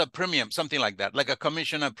give us a premium, something like that, like a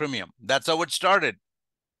commission, a premium. That's how it started.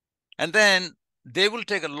 And then they will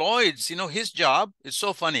take a Lloyd's, his job is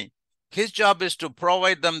so funny. His job is to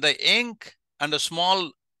provide them the ink and a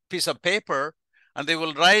small piece of paper, and they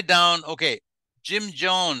will write down, okay, Jim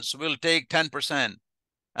Jones will take 10%.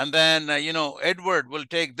 And then, Edward will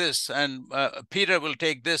take this, and Peter will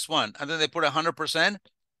take this one. And then they put 100%,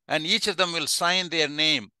 and each of them will sign their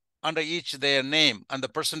name under each their name and the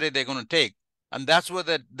percentage they're going to take. And that's where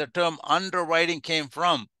the term underwriting came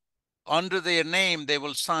from. Under their name, they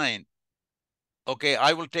will sign. Okay,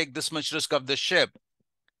 I will take this much risk of the ship.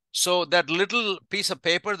 So that little piece of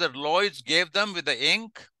paper that Lloyd's gave them with the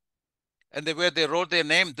ink and where they wrote their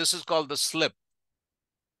name, this is called the slip.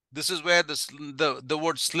 This is where the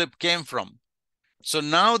word slip came from. So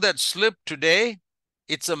now that slip today,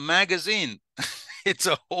 it's a magazine. It's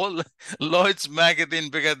a whole Lloyd's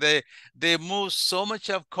magazine, because they move so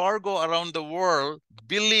much of cargo around the world,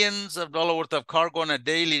 billions of dollars worth of cargo on a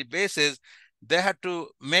daily basis. They had to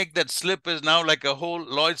make that slip is now like a whole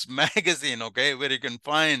Lloyd's magazine, okay, where you can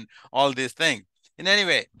find all these things. And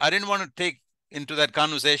anyway, I didn't want to take into that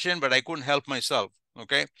conversation, but I couldn't help myself,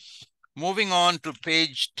 okay? Moving on to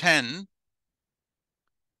page 10,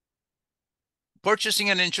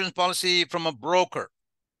 purchasing an insurance policy from a broker,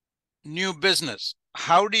 new business.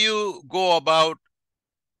 How do you go about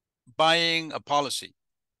buying a policy?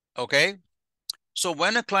 Okay. So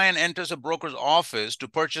when a client enters a broker's office to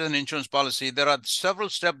purchase an insurance policy, there are several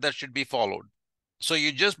steps that should be followed. So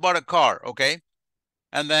you just bought a car, okay?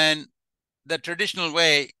 And then the traditional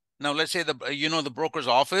way, now let's say the broker's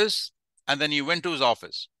office, and then you went to his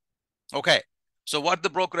office. Okay. So what the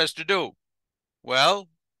broker has to do? Well,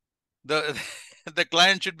 the the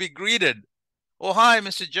client should be greeted. Oh, hi,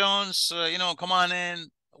 Mr. Jones, come on in.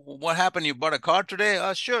 What happened? You bought a car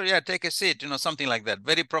today? Sure, yeah, take a seat, something like that.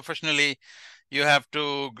 Very professionally, you have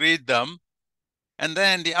to greet them. And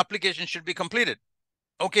then the application should be completed.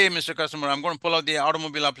 Okay, Mr. Customer, I'm going to pull out the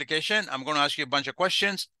automobile application. I'm going to ask you a bunch of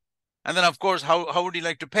questions. And then, of course, how would you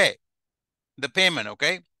like to pay? The payment,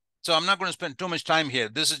 okay? So I'm not going to spend too much time here.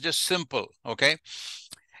 This is just simple, okay?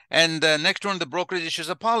 And the next one, the brokerage issues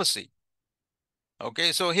a policy.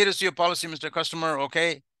 Okay, so here is your policy, Mr. Customer,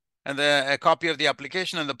 okay? And a copy of the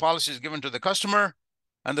application and the policy is given to the customer,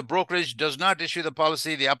 and the brokerage does not issue the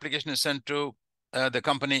policy. The application is sent to the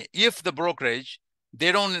company. If the brokerage, they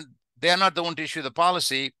are not the one to issue the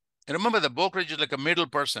policy. And remember, the brokerage is like a middle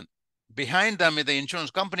person. Behind them is the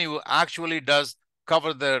insurance company who actually does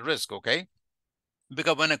cover the risk, okay?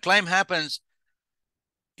 Because when a claim happens,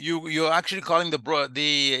 you're actually calling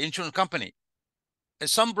the insurance company.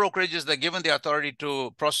 Some brokerages, they're given the authority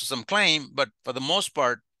to process some claim, but for the most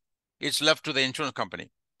part, it's left to the insurance company,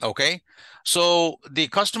 okay? So the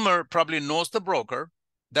customer probably knows the broker.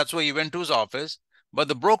 That's why he went to his office, but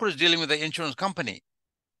the broker is dealing with the insurance company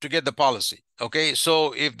to get the policy, okay?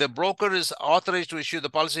 So if the broker is authorized to issue the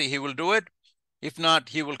policy, he will do it. If not,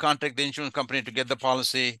 he will contact the insurance company to get the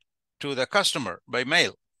policy to the customer by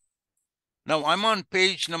mail. Now I'm on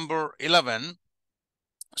page number 11.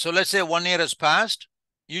 So let's say 1 year has passed.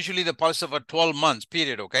 Usually the policy of a 12 months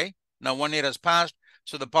period, okay? Now 1 year has passed,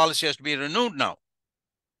 so the policy has to be renewed now.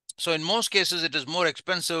 So in most cases, it is more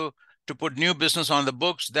expensive to put new business on the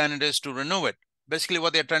books than it is to renew it. Basically,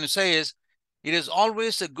 what they're trying to say is, it is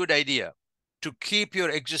always a good idea to keep your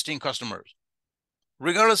existing customers,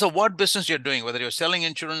 regardless of what business you're doing, whether you're selling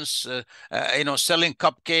insurance, selling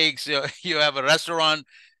cupcakes, you have a restaurant.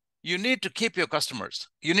 you need to keep your customers.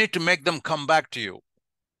 You need to make them come back to you.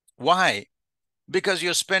 Why? Because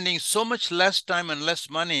you're spending so much less time and less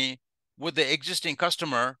money with the existing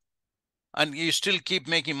customer, and you still keep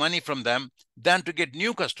making money from them, than to get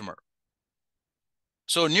new customer.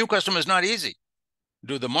 So new customer is not easy.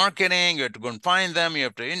 Do the marketing, you have to go and find them, you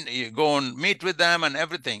have to you go and meet with them and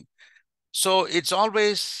everything. So it's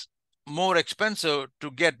always more expensive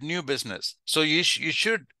to get new business. So you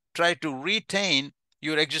should try to retain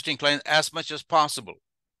your existing clients as much as possible.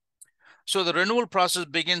 So the renewal process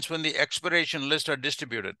begins when the expiration lists are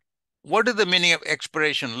distributed. What is the meaning of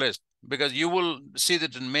expiration list? Because you will see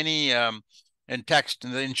that in many in text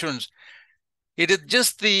in the insurance. It is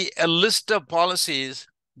just a list of policies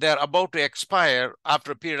that are about to expire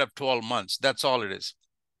after a period of 12 months. That's all it is.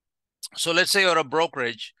 So let's say you're a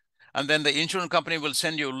brokerage, and then the insurance company will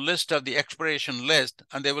send you a list of the expiration list,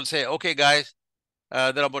 and they will say, okay, guys,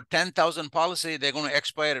 there are about 10,000 policies. They're going to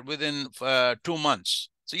expire within 2 months.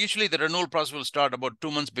 So usually the renewal process will start about 2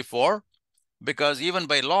 months before, because even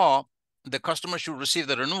by law, the customer should receive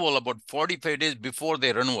the renewal about 45 days before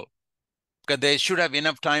their renewal. Because they should have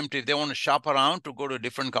enough time to, if they want to shop around to go to a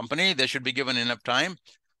different company, they should be given enough time.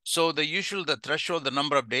 So the threshold, the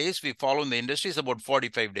number of days we follow in the industry is about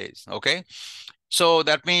 45 days, okay? So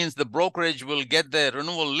that means the brokerage will get the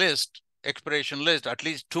renewal list, expiration list, at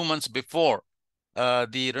least 2 months before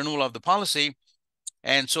the renewal of the policy.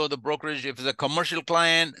 And so the brokerage, if it's a commercial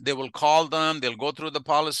client, they will call them, they'll go through the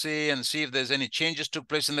policy and see if there's any changes took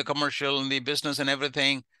place in the commercial, in the business and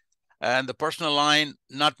everything. And the personal line,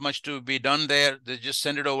 not much to be done there. They just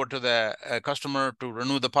send it over to the customer to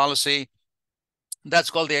renew the policy. That's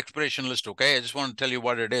called the expiration list, okay? I just want to tell you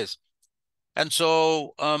what it is. And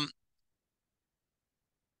so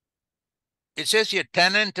it says here,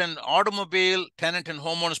 tenant and automobile, tenant and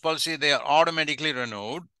homeowners policy, they are automatically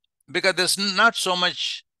renewed because there's not so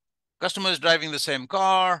much customers driving the same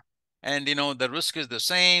car, and the risk is the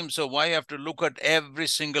same. So why you have to look at every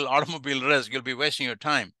single automobile risk? You'll be wasting your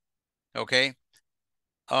time, okay?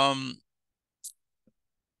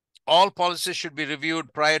 All policies should be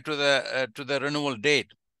reviewed prior to the renewal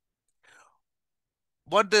date.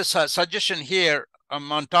 What this suggestion here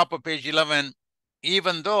on top of page 11,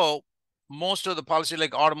 even though most of the policy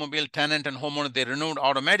like automobile, tenant, and homeowner, they renewed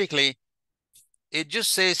automatically, it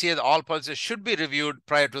just says here that all policies should be reviewed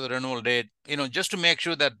prior to the renewal date, just to make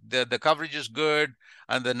sure that the coverage is good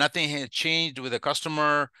and that nothing has changed with the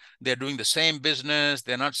customer. They're doing the same business.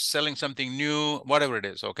 They're not selling something new, whatever it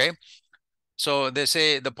is, okay? So they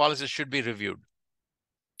say the policies should be reviewed.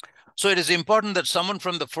 So it is important that someone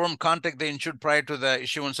from the firm contact the insured prior to the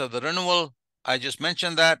issuance of the renewal. I just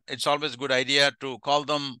mentioned that. It's always a good idea to call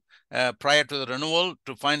them prior to the renewal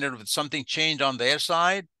to find out if something changed on their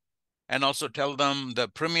side, and also tell them the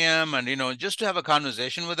premium, and just to have a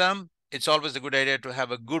conversation with them. It's always a good idea to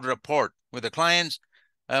have a good rapport with the clients.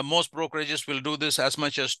 Most brokerages will do this as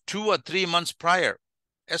much as 2 or 3 months prior,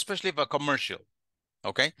 especially for commercial,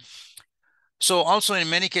 okay? So also in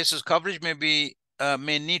many cases, coverage may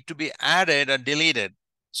need to be added or deleted.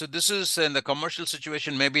 So this is in the commercial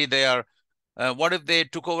situation. Maybe they are, what if they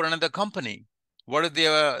took over another company? What if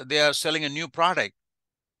they are selling a new product?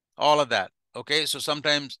 All of that, okay? So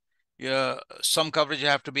sometimes some coverage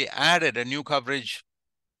have to be added, a new coverage,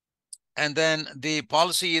 and then the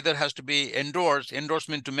policy either has to be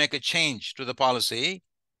endorsement to make a change to the policy,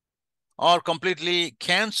 or completely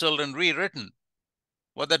canceled and rewritten.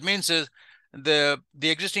 What that means is the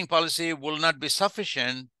existing policy will not be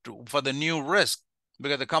sufficient for the new risk,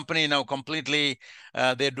 because the company now completely,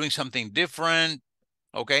 they're doing something different,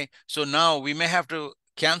 okay? So now we may have to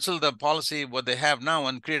cancel the policy, what they have now,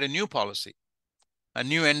 and create a new policy, a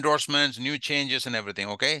new endorsements, new changes and everything,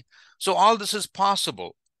 okay? So all this is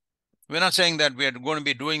possible. We're not saying that we are going to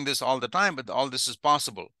be doing this all the time, but all this is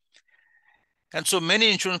possible. And so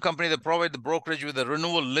many insurance companies that provide the brokerage with a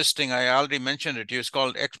renewal listing, I already mentioned it to you, it's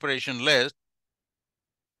called expiration list.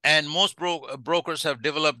 And most brokers have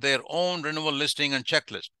developed their own renewal listing and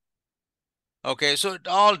checklist. Okay, so it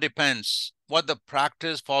all depends what the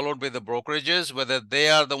practice followed by the brokerages, whether they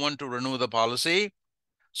are the one to renew the policy.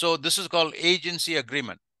 So this is called agency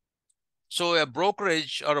agreement. So a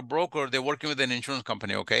brokerage or a broker, they're working with an insurance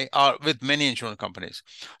company, okay, or with many insurance companies.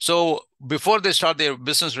 So before they start their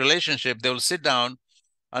business relationship, they will sit down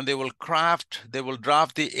and they will draft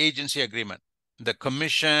the agency agreement, the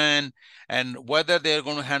commission, and whether they're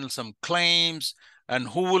going to handle some claims, and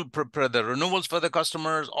who will prepare the renewals for the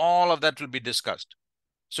customers. All of that will be discussed.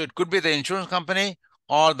 So it could be the insurance company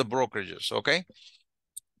or the brokerages, okay?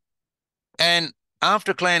 And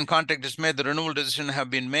after client contact is made, the renewal decision have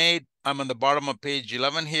been made. I'm on the bottom of page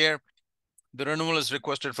 11 here. The renewal is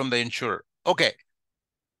requested from the insurer. Okay.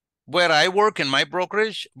 Where I work in my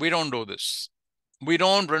brokerage, we don't do this. We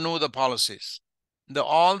don't renew the policies.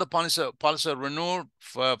 All the policies are renewed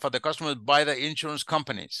for the customers by the insurance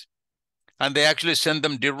companies. And they actually send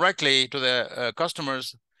them directly to the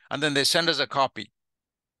customers, and then they send us a copy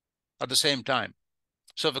at the same time.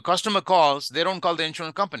 So if a customer calls, they don't call the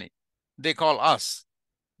insurance company. They call us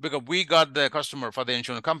because we got the customer for the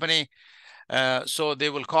insurance company. So they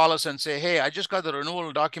will call us and say, hey, I just got the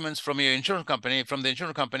renewal documents from your insurance company, from the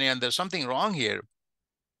insurance company, and there's something wrong here.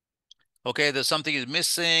 Okay, there's something is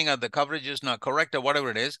missing, or the coverage is not correct, or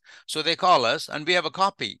whatever it is. So they call us, and we have a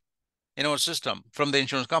copy in our system from the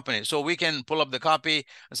insurance company. So we can pull up the copy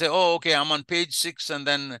and say, oh, okay, I'm on page 6, and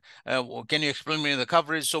then can you explain me the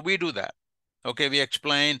coverage? So we do that. Okay, we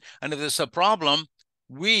explain, and if there's a problem,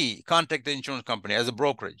 we contact the insurance company as a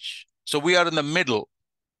brokerage. So we are in the middle.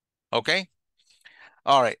 Okay.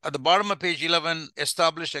 All right. At the bottom of page 11,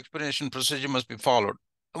 established explanation procedure must be followed.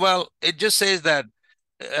 Well, it just says that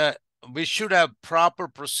we should have proper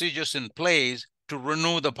procedures in place to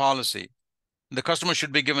renew the policy. The customer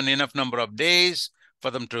should be given enough number of days for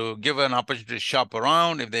them to give an opportunity to shop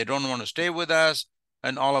around if they don't want to stay with us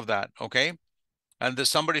and all of that, okay? And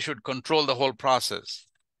somebody should control the whole process.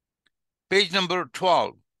 Page number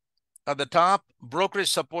 12, at the top, brokerage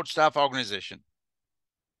support staff organization.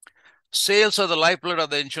 Sales are the lifeblood of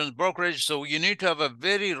the insurance brokerage, so you need to have a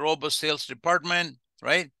very robust sales department,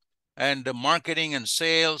 right? And the marketing and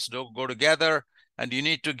sales don't go together, and you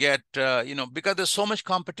need to get, because there's so much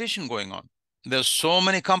competition going on. There's so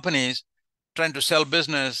many companies trying to sell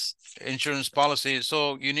business insurance policies,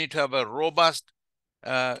 so you need to have a robust,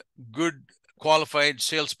 good, qualified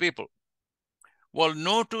salespeople. Well,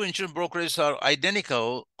 no two insurance brokerages are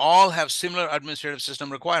identical. All have similar administrative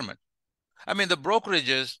system requirements. I mean, the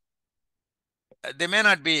brokerages, they may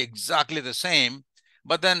not be exactly the same,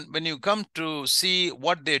 but then when you come to see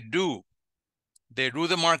what they do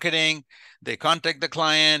the marketing, they contact the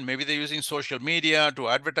client, maybe they're using social media to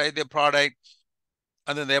advertise their product,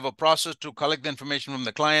 and then they have a process to collect the information from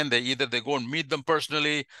the client. They go and meet them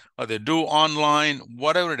personally, or they do online,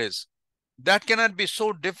 whatever it is. That cannot be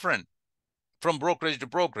so different from brokerage to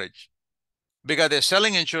brokerage, because they're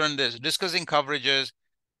selling insurance, they're discussing coverages,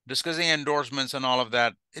 discussing endorsements and all of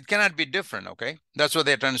that. It cannot be different, okay? That's what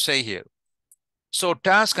they're trying to say here. So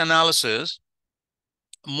task analysis,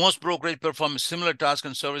 most brokerage perform similar tasks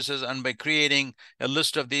and services, and by creating a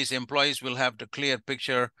list of these, employees will have a clear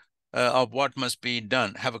picture of what must be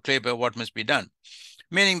done, have a clear picture of what must be done.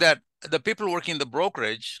 Meaning that the people working in the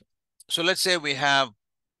brokerage, so let's say we have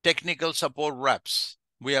technical support reps,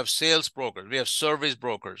 we have sales brokers, we have service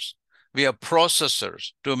brokers, we have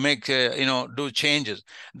processors to make, do changes.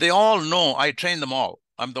 They all know, I train them all.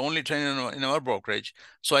 I'm the only trainer in our brokerage.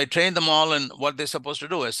 So I train them all in what they're supposed to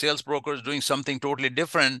do. A sales broker is doing something totally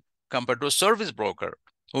different compared to a service broker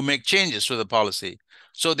who make changes to the policy.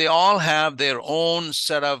 So they all have their own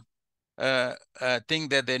set of thing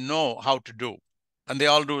that they know how to do. And they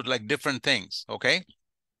all do like different things, okay?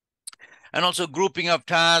 And also grouping of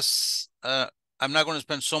tasks. I'm not going to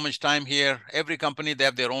spend so much time here. Every company, they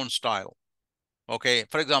have their own style, okay?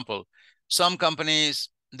 For example, some companies,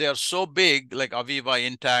 they are so big, like Aviva,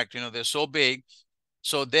 Intact, they're so big.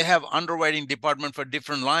 So they have underwriting department for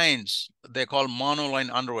different lines. They call monoline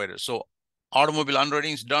underwriters. So automobile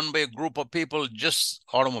underwriting is done by a group of people, just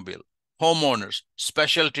automobile, homeowners,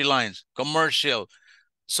 specialty lines, commercial.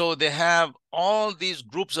 So they have all these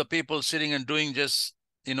groups of people sitting and doing just,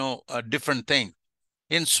 a different thing.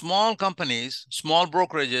 In small companies, small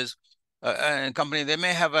brokerages, company, they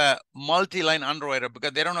may have a multi-line underwriter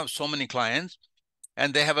because they don't have so many clients,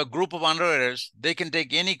 and they have a group of underwriters. They can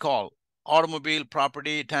take any call: automobile,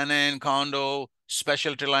 property, tenant, condo,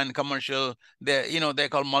 specialty line, commercial. They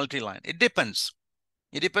call multi-line. It depends.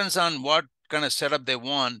 It depends on what kind of setup they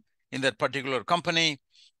want in that particular company.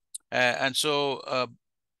 And so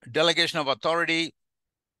delegation of authority,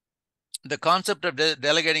 the concept of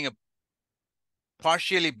delegating a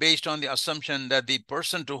partially based on the assumption that the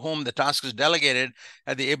person to whom the task is delegated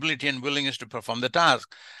has the ability and willingness to perform the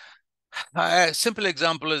task. A simple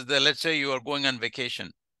example is that, let's say you are going on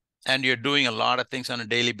vacation and you're doing a lot of things on a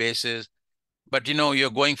daily basis, but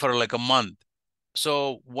you're going for like a month.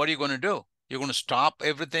 So what are you going to do? You're going to stop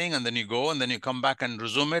everything and then you go and then you come back and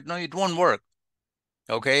resume it? No, it won't work.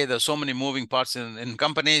 Okay, there's so many moving parts in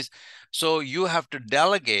companies. So you have to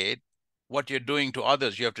delegate what you're doing to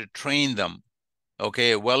others. You have to train them,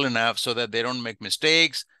 okay, well enough so that they don't make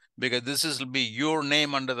mistakes, because this will be your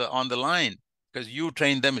name on the line, because you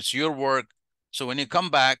train them. It's your work. So when you come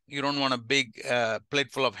back, you don't want a big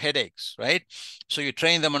plate full of headaches, right? So you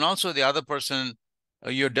train them, and also the other person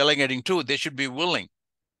you're delegating to, they should be willing.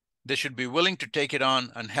 They should be willing to take it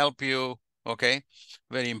on and help you, okay?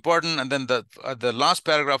 Very important. And then the last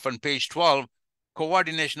paragraph on page 12,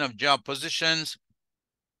 coordination of job positions,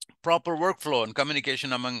 proper workflow and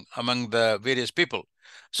communication among the various people.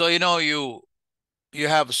 So, you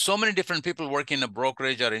have so many different people working in a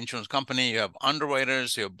brokerage or insurance company. You have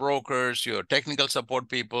underwriters, you have brokers, you have technical support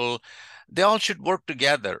people. They all should work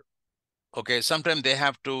together. Okay, sometimes they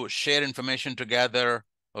have to share information together.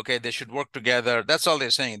 Okay, they should work together. That's all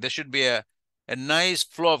they're saying. There should be a nice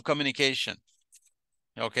flow of communication.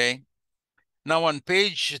 Okay, now on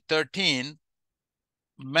page 13,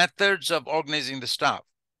 methods of organizing the staff.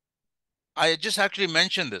 I just actually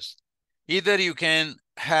mentioned this. Either you can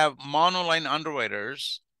have monoline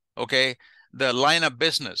underwriters, okay, the line of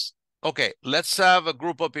business. Okay, let's have a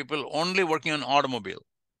group of people only working on automobile,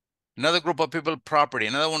 another group of people property,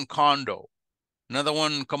 another one condo, another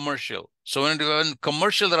one commercial. So in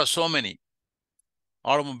commercial, there are so many.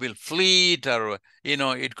 Automobile fleet, or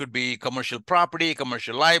it could be commercial property,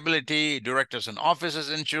 commercial liability, directors and officers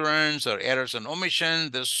insurance, or errors and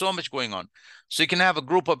omissions. There's so much going on. So you can have a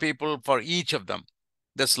group of people for each of them.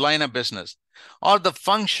 That's line of business. Or the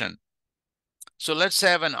function. So let's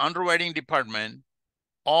have an underwriting department.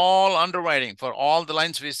 All underwriting for all the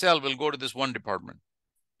lines we sell will go to this one department,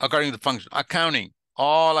 according to the function. Accounting,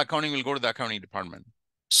 all accounting will go to the accounting department.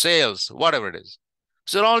 Sales, whatever it is.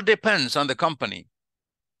 So it all depends on the company.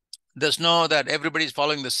 There's no that everybody's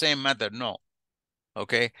following the same method. No.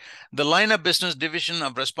 Okay. The line of business division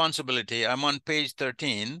of responsibility, I'm on page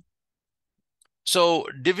 13. So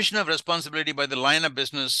division of responsibility by the line of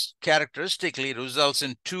business characteristically results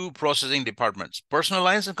in two processing departments, personal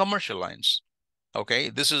lines and commercial lines. Okay.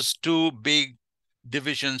 This is two big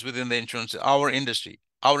divisions within the insurance, our industry.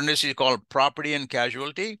 Our industry is called property and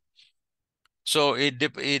casualty. So it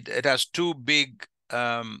has two big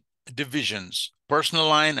divisions, personal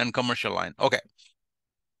line and commercial line. Okay.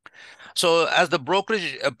 So as the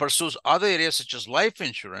brokerage pursues other areas such as life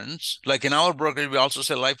insurance, like in our brokerage, we also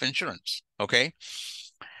sell life insurance. Okay.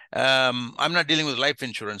 I'm not dealing with life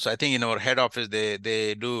insurance. I think in our head office,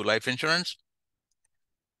 they do life insurance.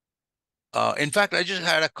 In fact, I just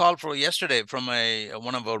had a call for yesterday from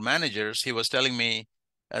one of our managers. He was telling me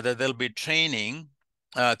that there'll be training,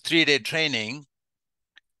 3-day training,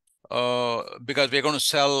 because we're going to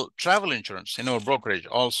sell travel insurance in our brokerage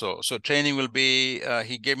also. So training will be,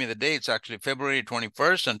 he gave me the dates, actually February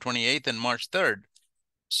 21st and 28th and March 3rd.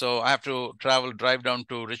 So I have to drive down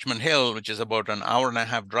to Richmond Hill, which is about an hour and a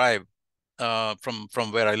half drive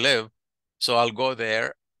from where I live. So I'll go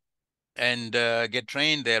there and get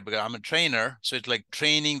trained there because I'm a trainer. So it's like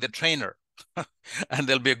training the trainer. And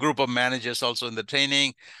there'll be a group of managers also in the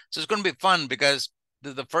training. So it's going to be fun because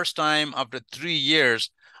this is the first time after 3 years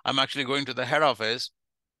I'm actually going to the head office,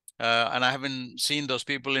 and I haven't seen those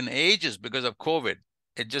people in ages because of COVID.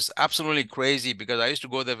 It's just absolutely crazy because I used to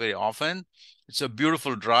go there very often. It's a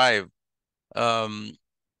beautiful drive on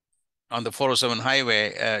the 407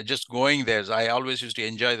 highway. Just going there, I always used to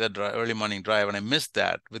enjoy that early morning drive, and I missed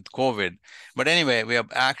that with COVID. But anyway, we are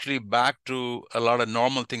actually back to a lot of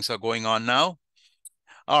normal things are going on now.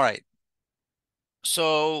 All right.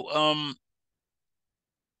 So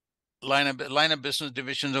line of business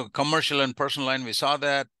divisions of commercial and personal line, we saw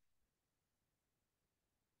that.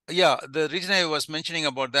 Yeah, the reason I was mentioning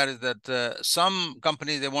about that is that some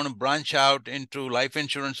companies, they want to branch out into life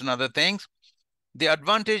insurance and other things. The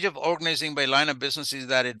advantage of organizing by line of business is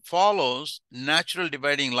that it follows natural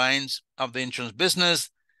dividing lines of the insurance business,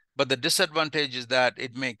 but the disadvantage is that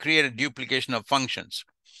it may create a duplication of functions.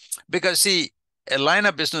 Because see, a line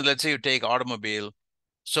of business, let's say you take automobile,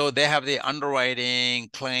 so they have the underwriting,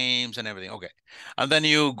 claims, and everything. Okay. And then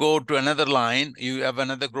you go to another line, you have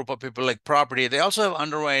another group of people like property. They also have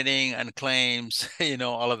underwriting and claims,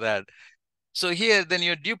 all of that. So here, then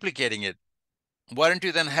you're duplicating it. Why don't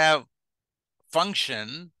you then have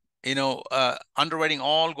function, underwriting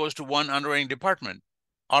all goes to one underwriting department,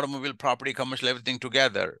 automobile, property, commercial, everything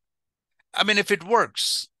together. I mean, if it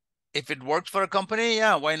works for a company,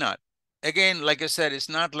 yeah, why not? Again, like I said, it's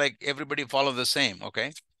not like everybody follow the same,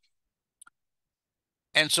 okay?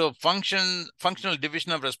 And so functional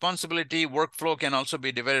division of responsibility, workflow can also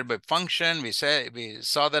be divided by function. We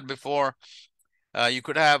saw that before. You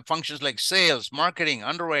could have functions like sales, marketing,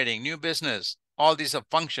 underwriting, new business. All these are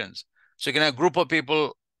functions. So you can have a group of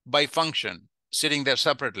people by function sitting there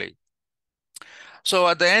separately. So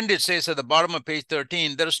at the end, it says at the bottom of page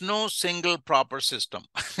 13, there's no single proper system.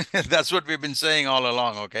 That's what we've been saying all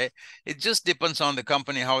along, okay? It just depends on the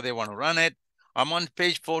company, how they want to run it. I'm on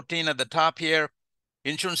page 14 at the top here,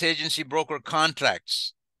 insurance agency broker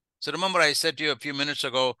contracts. So remember I said to you a few minutes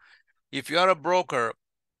ago, if you're a broker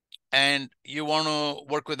and you want to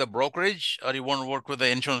work with a brokerage or you want to work with an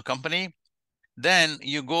insurance company, then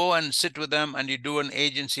you go and sit with them and you do an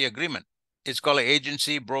agency agreement. It's called an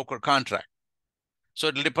agency broker contract. So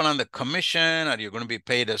it'll depend on the commission. Are you going to be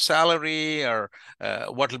paid a salary, or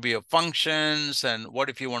what will be your functions, and what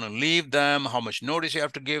if you want to leave them, how much notice you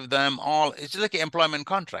have to give them, all. It's like an employment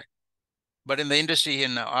contract. But in the industry,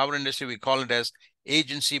 in our industry, we call it as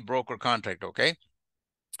agency broker contract, okay?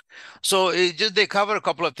 So they cover a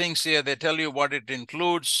couple of things here. They tell you what it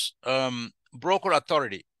includes. Broker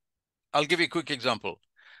authority. I'll give you a quick example.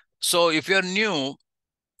 So if you're new,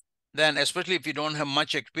 then especially if you don't have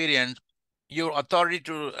much experience, your authority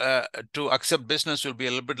to accept business will be a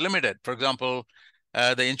little bit limited. For example,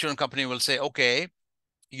 the insurance company will say, okay,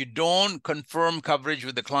 you don't confirm coverage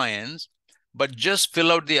with the clients, but just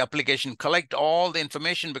fill out the application, collect all the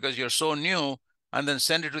information because you're so new, and then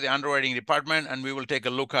send it to the underwriting department and we will take a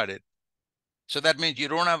look at it. So that means you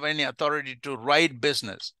don't have any authority to write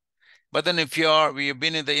business. But then if you've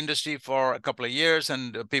been in the industry for a couple of years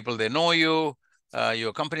and people, they know you,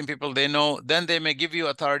 your company people, they know, then they may give you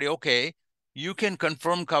authority. Okay, you can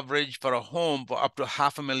confirm coverage for a home for up to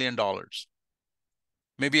 $500,000.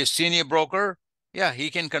 Maybe a senior broker, yeah,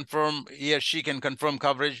 he or she can confirm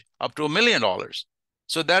coverage up to $1 million.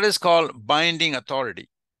 So that is called binding authority.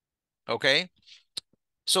 Okay.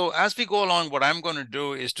 So as we go along, what I'm going to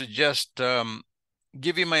do is to just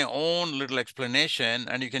give you my own little explanation,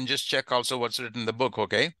 and you can just check also what's written in the book,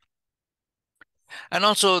 okay? And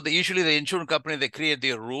also, usually the insurance company, they create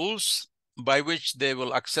their rules by which they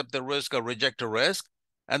will accept the risk or reject a risk,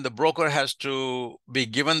 and the broker has to be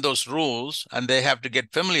given those rules, and they have to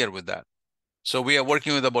get familiar with that. So we are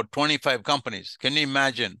working with about 25 companies. Can you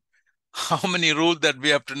imagine how many rules that we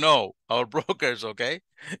have to know, our brokers, okay?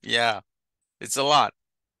 Yeah, it's a lot.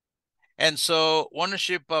 And so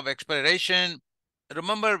ownership of expiration,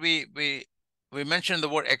 remember we mentioned the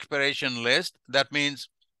word expiration list. That means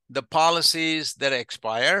the policies that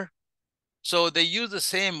expire. So they use the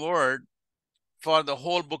same word for the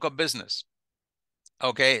whole book of business.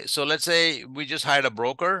 Okay, so let's say we just hired a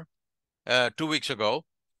broker 2 weeks ago,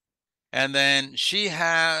 and then she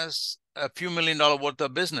has a few $1 million worth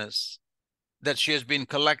of business that she has been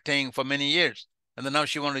collecting for many years. And then now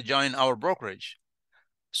she wants to join our brokerage.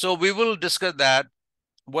 So we will discuss that,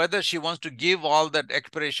 whether she wants to give all that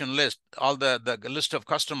expiration list, all the list of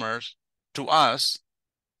customers to us,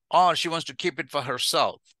 or she wants to keep it for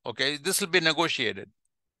herself. Okay, this will be negotiated.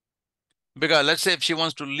 Because let's say if she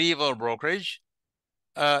wants to leave our brokerage,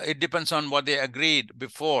 it depends on what they agreed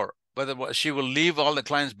before, whether she will leave all the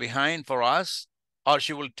clients behind for us, or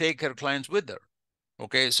she will take her clients with her.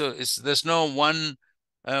 Okay, so there's no one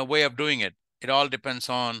way of doing it. It all depends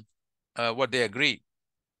on what they agree.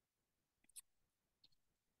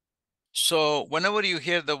 So whenever you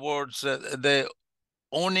hear the words, the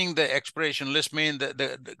owning the expiration list, mean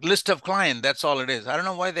the list of client, that's all it is. I don't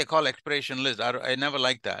know why they call expiration list. I never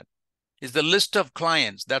liked that. It's the list of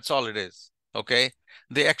clients, that's all it is, okay?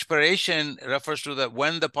 The expiration refers to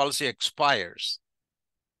when the policy expires.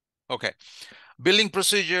 Okay, billing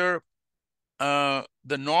procedure.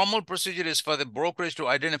 The normal procedure is for the brokerage to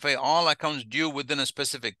identify all accounts due within a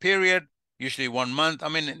specific period, usually 1 month. I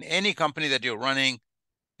mean, in any company that you're running,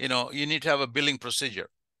 you need to have a billing procedure.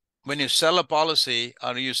 When you sell a policy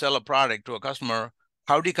or you sell a product to a customer,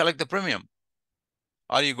 how do you collect the premium?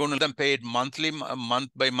 Are you going to them pay it monthly, month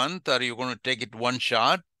by month? Or are you going to take it one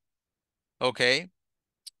shot? Okay.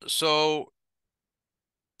 So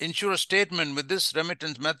insurer statement, with this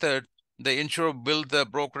remittance method, the insurer bills the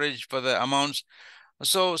brokerage for the amounts.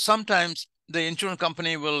 So sometimes the insurance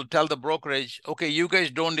company will tell the brokerage, okay, you guys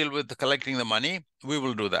don't deal with collecting the money. We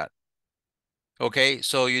will do that. Okay,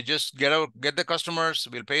 so you just get the customers,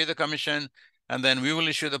 we'll pay you the commission, and then we will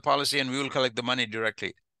issue the policy and we will collect the money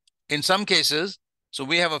directly. In some cases, so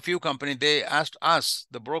we have a few companies, they asked us,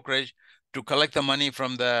 the brokerage, to collect the money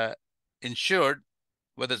from the insured,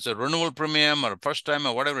 whether it's a renewal premium or first time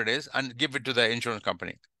or whatever it is, and give it to the insurance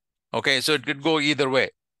company. Okay, so it could go either way.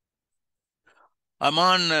 I'm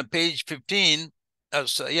on page 15.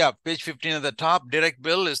 Page 15 at the top. Direct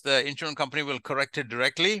bill is the insurance company will correct it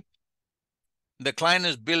directly. The client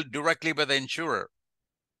is billed directly by the insurer.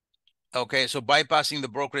 Okay, so bypassing the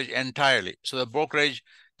brokerage entirely. So the brokerage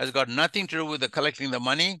has got nothing to do with the collecting the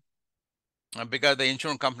money, because the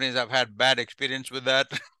insurance companies have had bad experience with that.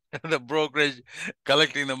 The brokerage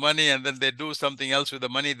collecting the money, and then they do something else with the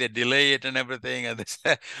money, they delay it and everything. And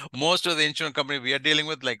most of the insurance company we are dealing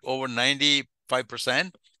with, like over 95%,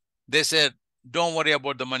 they said, don't worry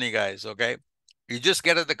about the money, guys, okay? You just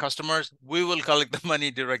get at the customers, we will collect the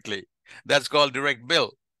money directly. That's called direct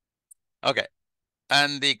bill. Okay.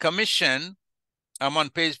 And the commission, I'm on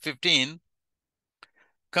page 15.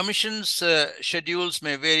 Commissions schedules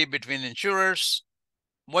may vary between insurers.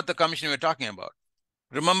 What the commission we're talking about?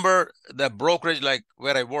 Remember the brokerage, like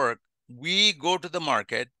where I work, we go to the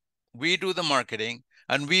market, we do the marketing,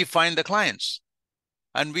 and we find the clients,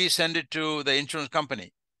 and we send it to the insurance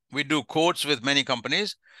company. We do quotes with many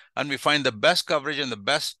companies, and we find the best coverage and the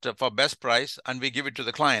best for best price, and we give it to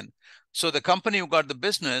the client. So the company who got the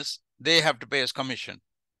business, they have to pay us commission.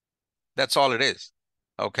 That's all it is.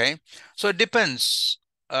 Okay. So it depends.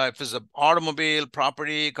 If it's an automobile,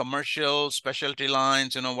 property, commercial, specialty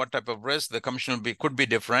lines, what type of risk, the commission could be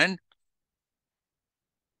different.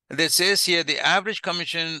 It says here the average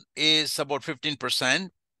commission is about 15%.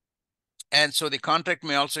 And so the contract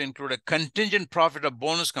may also include a contingent profit or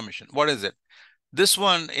bonus commission. What is it? This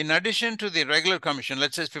one, in addition to the regular commission,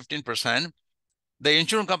 let's say 15%, the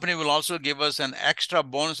insurance company will also give us an extra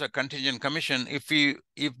bonus or contingent commission if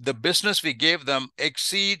the business we gave them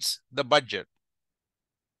exceeds the budget.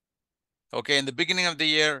 Okay, in the beginning of the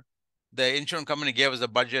year, the insurance company gave us a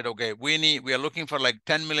budget. Okay, we are looking for like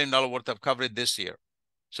 $10 million worth of coverage this year.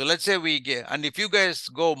 So let's say and if you guys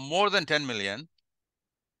go more than 10 million,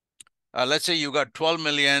 let's say you got 12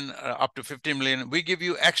 million up to 15 million, we give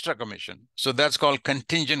you extra commission. So that's called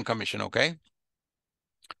contingent commission, okay?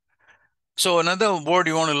 So another word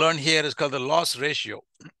you want to learn here is called the loss ratio.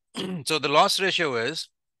 So the loss ratio is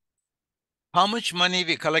how much money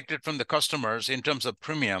we collected from the customers in terms of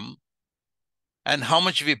premium and how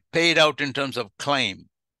much we paid out in terms of claim.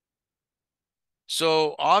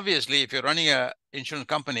 So obviously, if you're running an insurance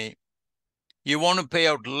company, you want to pay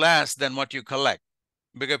out less than what you collect.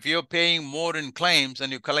 Because if you're paying more in claims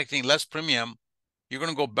and you're collecting less premium, you're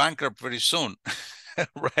going to go bankrupt very soon,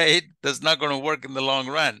 right? That's not going to work in the long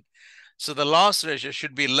run. So the loss ratio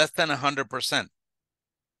should be less than 100%.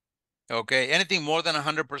 Okay, anything more than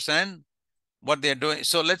 100%, what they're doing.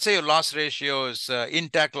 So let's say your loss ratio is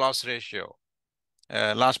Intact loss ratio.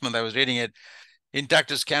 Last month I was reading it.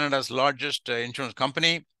 Intact is Canada's largest insurance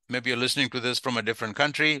company. Maybe you're listening to this from a different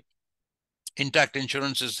country. Intact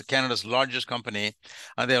Insurance is Canada's largest company,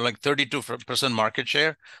 and they have like 32% market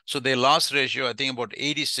share. So their loss ratio, I think about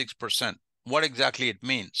 86%. What exactly it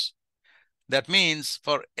means? That means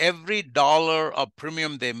for every dollar of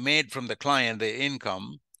premium they made from the client, the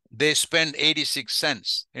income, they spend 86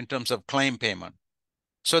 cents in terms of claim payment.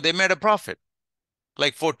 So they made a profit,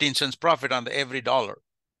 like 14 cents profit on every dollar.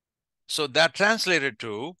 So that translated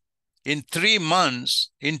to, in 3 months,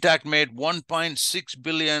 Intact made $1.6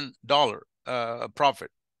 billion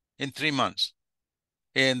profit in 3 months.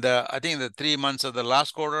 I think the 3 months of the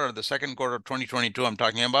last quarter or the second quarter of 2022, I'm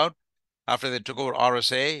talking about, after they took over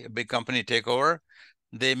RSA, a big company takeover,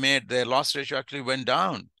 their loss ratio actually went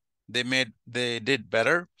down. They did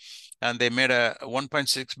better, and they made a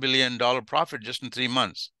 $1.6 billion profit just in 3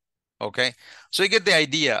 months. Okay, so you get the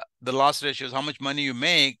idea. The loss ratio is how much money you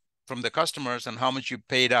make from the customers and how much you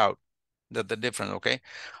paid out. That the difference. Okay,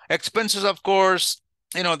 expenses, of course,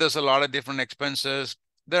 there's a lot of different expenses.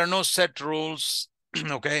 There are no set rules.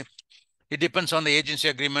 Okay, it depends on the agency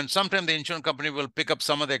agreement. Sometimes the insurance company will pick up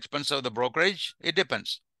some of the expense of the brokerage. It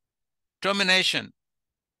depends. Termination.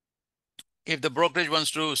 If the brokerage wants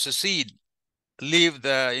to secede, leave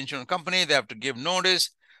the insurance company, they have to give notice.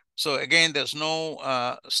 So again, there's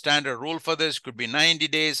no standard rule for this. It could be 90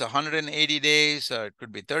 days, 180 days, it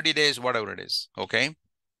could be 30 days, whatever it is, okay?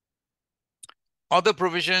 Other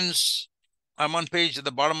provisions, I'm on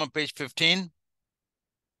the bottom of page 15.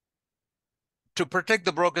 To protect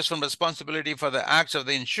the brokers from responsibility for the acts of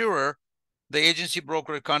the insurer, the agency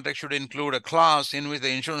broker contract should include a clause in which the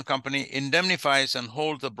insurance company indemnifies and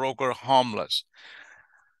holds the broker harmless.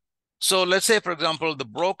 So let's say, for example, the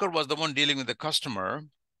broker was the one dealing with the customer,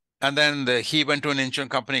 and then he went to an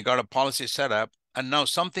insurance company, got a policy set up, and now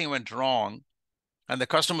something went wrong, and the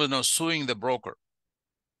customer is now suing the broker.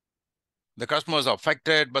 The customer was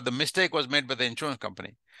affected, but the mistake was made by the insurance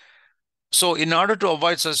company. So in order to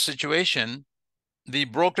avoid such a situation, the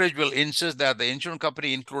brokerage will insist that the insurance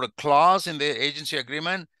company include a clause in the agency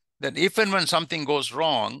agreement that if and when something goes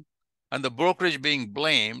wrong and the brokerage being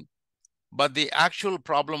blamed, but the actual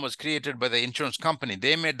problem was created by the insurance company,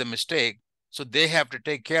 they made the mistake, so they have to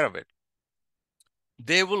take care of it.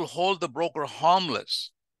 They will hold the broker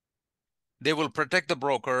harmless. They will protect the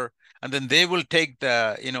broker, and then they will take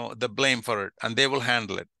the blame for it, and they will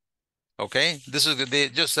handle it. Okay, this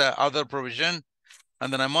is just other provision.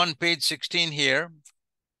 And then I'm on page 16 here.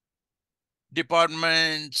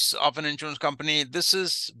 departments of an insurance company, this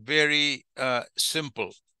is very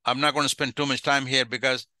simple. I'm not going to spend too much time here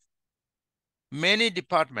because many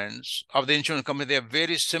departments of the insurance company, they are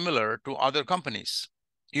very similar to other companies.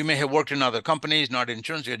 You may have worked in other companies, not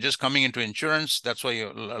insurance. You're just coming into insurance. That's why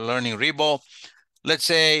you're learning RIBO. Let's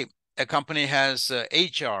say a company has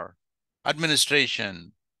HR,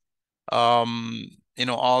 administration, all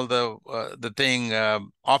the thing,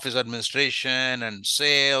 office administration and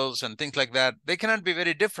sales and things like that. They cannot be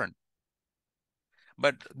very different.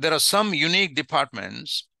 But there are some unique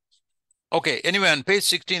departments. Okay, anyway, on page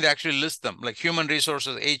 16, they actually list them, like human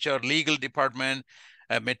resources, HR, legal department,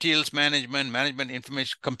 materials management, management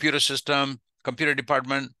information, computer system, computer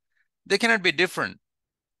department. They cannot be different.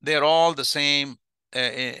 They're all the same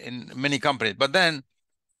in many companies. But then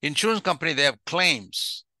insurance company, they have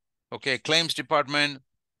claims. Okay, claims department.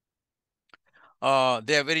 They are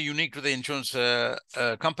very unique to the insurance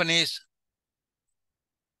companies.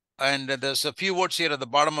 And there's a few words here at the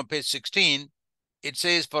bottom of page 16. It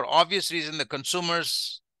says, for obvious reason, the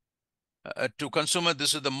consumers, to consumer,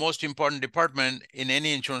 this is the most important department in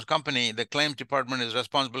any insurance company. The claims department is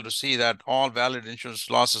responsible to see that all valid insurance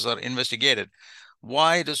losses are investigated.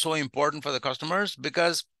 Why it is so important for the customers?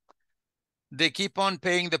 Because they keep on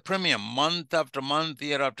paying the premium month after month,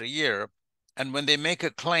 year after year. And when they make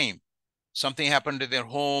a claim, something happened to their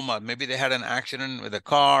home, or maybe they had an accident with a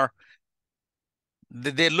car,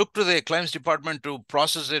 they look to the claims department to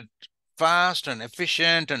process it fast and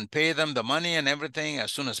efficient and pay them the money and everything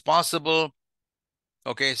as soon as possible.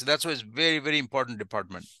 Okay, so that's why it's very, very important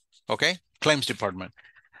department. Okay, claims department.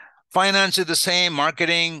 Finance is the same,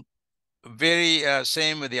 marketing, very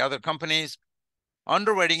same with the other companies.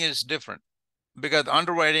 Underwriting is different because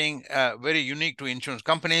underwriting very unique to insurance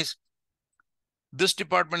companies. This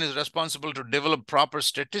department is responsible to develop proper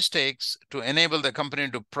statistics to enable the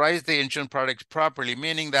company to price the insurance products properly,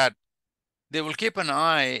 meaning that they will keep an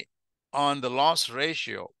eye on the loss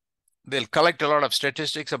ratio. They'll collect a lot of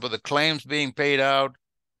statistics about the claims being paid out,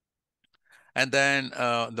 and then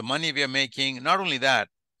the money we are making. Not only that,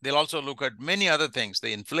 they'll also look at many other things,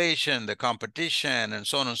 the inflation, the competition, and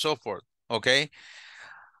so on and so forth. Okay,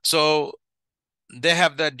 so they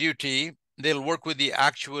have that duty. They'll work with the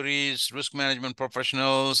actuaries, risk management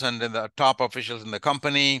professionals, and then the top officials in the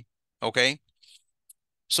company. Okay,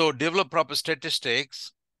 so develop proper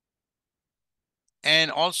statistics, and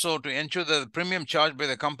also to ensure that the premium charged by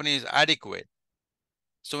the company is adequate.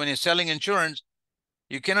 So when you're selling insurance,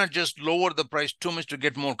 you cannot just lower the price too much to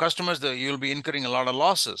get more customers. You'll be incurring a lot of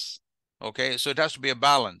losses. Okay, so it has to be a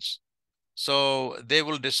balance. So they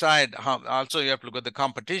will decide how. Also, you have to look at the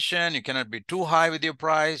competition. You cannot be too high with your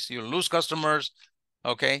price. You'll lose customers.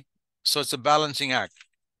 Okay, so it's a balancing act.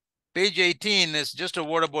 Page 18 is just a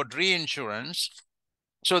word about reinsurance.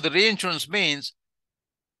 So the reinsurance means,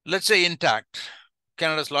 let's say Intact,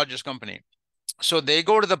 Canada's largest company. So they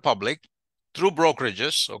go to the public through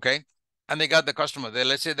brokerages, okay, and they got the customer.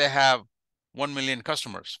 Let's say they have 1 million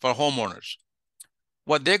customers for homeowners.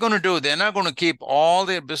 What they're going to do, they're not going to keep all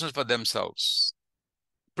their business for themselves.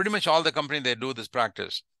 Pretty much all the company, they do this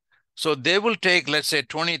practice. So they will take, let's say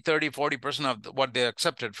 20, 30, 40% of what they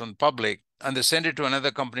accepted from the public, and they send it to another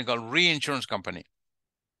company called reinsurance company.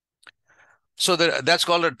 So that's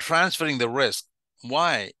called a transferring the risk.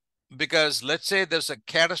 Why? Because let's say there's a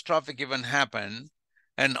catastrophic event happen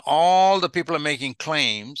and all the people are making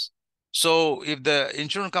claims. So if the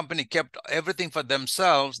insurance company kept everything for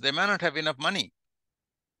themselves, they may not have enough money.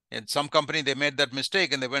 In some company, they made that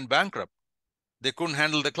mistake and they went bankrupt. They couldn't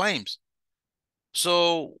handle the claims.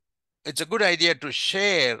 So it's a good idea to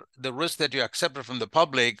share the risk that you accepted from the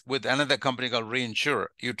public with another company called reinsurer.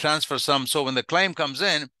 You transfer some. So when the claim comes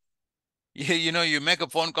in, you make a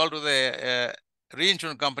phone call to the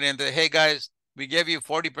reinsurance company and say, hey guys, we gave you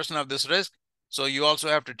 40% of this risk. So you also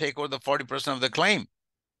have to take over the 40% of the claim.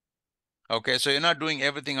 Okay, so you're not doing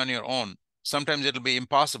everything on your own. Sometimes it'll be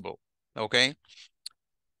impossible. Okay.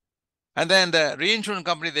 And then the reinsurance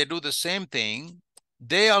company, they do the same thing.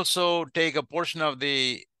 They also take a portion of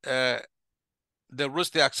the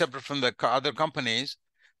risk they accepted from the other companies.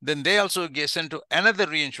 Then they also get sent to another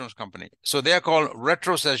reinsurance company. So they are called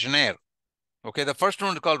retrocessionaire. Okay, the first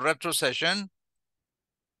one is called retrocession.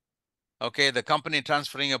 Okay, the company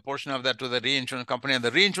transferring a portion of that to the reinsurance company, and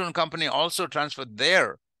the reinsurance company also transferred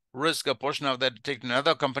their risk, a portion of that to take to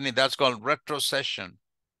another company. That's called retrocession.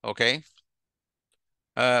 Okay,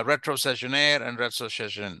 retrocessionaire and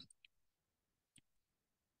retrocession.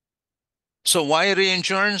 So why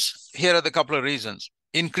reinsurance? Here are the couple of reasons.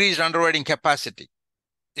 Increased underwriting capacity.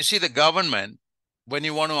 You see, the government when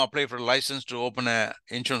you want to apply for a license to open an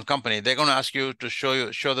insurance company, they're going to ask you to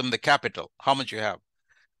show them the capital, how much you have.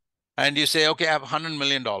 And you say, okay, I have $100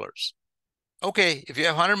 million. Okay, if you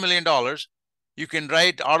have $100 million, you can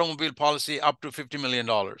write automobile policy up to $50 million.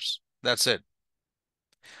 That's it.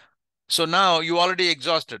 So now you already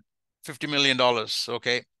exhausted $50 million,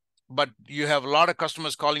 okay? But you have a lot of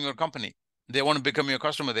customers calling your company. They want to become your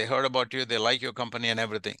customer. They heard about you. They like your company and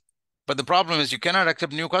everything. But the problem is you cannot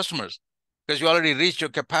accept new customers because you already reached your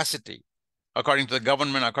capacity according to the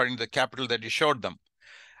government, according to the capital that you showed them.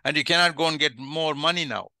 And you cannot go and get more money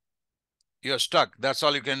now. You're stuck. That's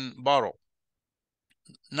all you can borrow.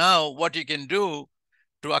 Now, what you can do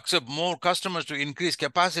to accept more customers to increase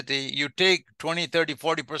capacity, you take 20, 30,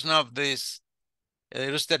 40% of this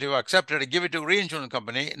risk that you accepted and give it to a reinsurance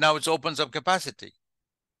company. Now it opens up capacity.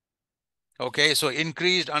 Okay, so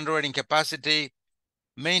increased underwriting capacity,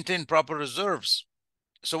 maintain proper reserves.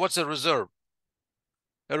 So what's a reserve?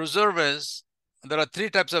 A reserve is, there are three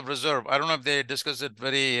types of reserve. I don't know if they discuss it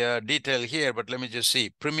very detailed here, but let me just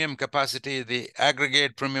see. Premium capacity, the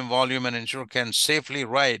aggregate premium volume an insurer can safely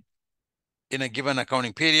write in a given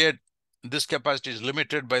accounting period. This capacity is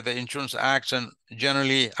limited by the Insurance Acts and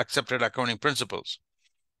generally accepted accounting principles.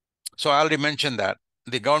 So I already mentioned that.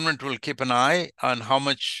 The government will keep an eye on how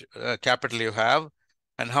much capital you have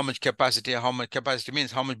and how much capacity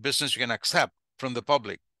means how much business you can accept from the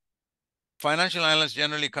public. Financial analysts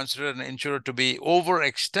generally consider an insurer to be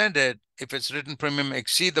overextended if its written premium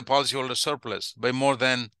exceed the policyholder surplus by more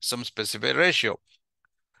than some specific ratio.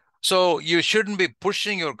 So you shouldn't be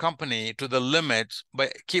pushing your company to the limits,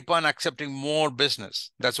 but keep on accepting more business.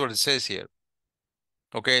 That's what it says here.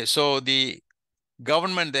 Okay, so the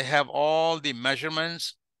government, they have all the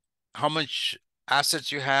measurements, how much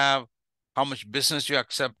assets you have, how much business you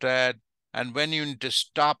accepted, and when you need to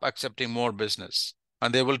stop accepting more business.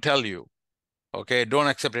 And they will tell you, okay, don't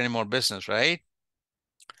accept any more business, right?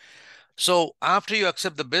 So after you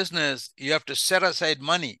accept the business, you have to set aside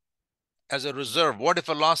money as a reserve. What if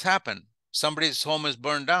a loss happened? Somebody's home is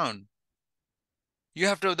burned down. You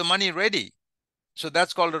have to have the money ready. So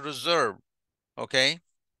that's called a reserve, okay?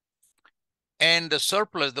 And the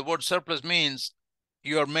surplus, the word surplus means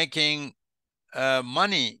you're making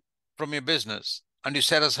money from your business and you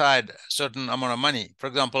set aside a certain amount of money. For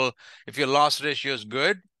example, if your loss ratio is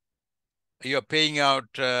good, you're paying out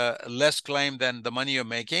less claim than the money you're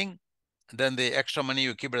making, then the extra money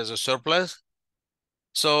you keep it as a surplus.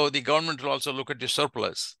 So the government will also look at your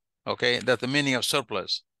surplus. Okay, that's the meaning of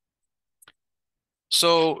surplus.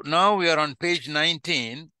 So now we are on page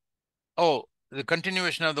 19. Oh, the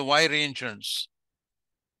continuation of the why reinsurance.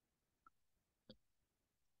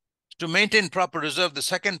 To maintain proper reserve, the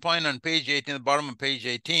second point on page 18, the bottom of page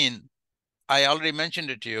 18, I already mentioned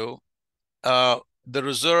it to you. The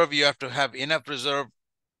reserve, you have to have enough reserve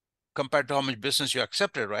compared to how much business you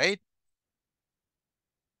accepted, right?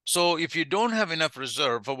 So if you don't have enough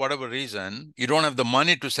reserve for whatever reason, you don't have the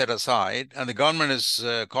money to set aside, and the government is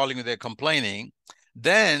calling you, they're complaining,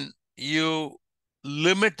 then you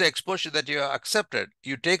limit the exposure that you accepted.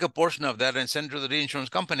 You take a portion of that and send it to the reinsurance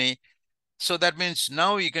company. So that means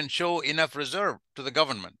now you can show enough reserve to the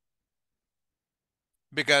government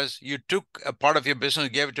because you took a part of your business,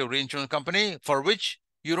 gave it to a reinsurance company for which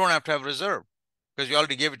you don't have to have reserve because you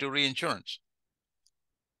already gave it to reinsurance.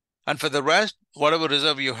 And for the rest, whatever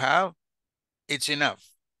reserve you have, it's enough.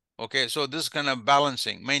 Okay, so this kind of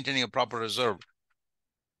balancing, maintaining a proper reserve.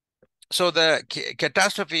 So the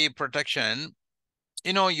catastrophe protection,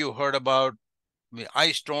 you heard about the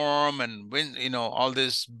ice storm and wind, all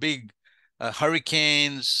these big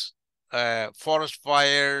hurricanes, forest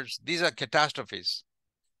fires. These are catastrophes.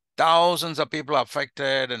 Thousands of people are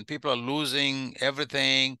affected and people are losing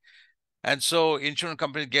everything. And so insurance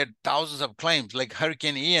companies get thousands of claims, like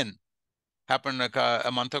Hurricane Ian happened like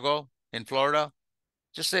a month ago in Florida.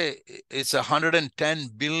 Just say it's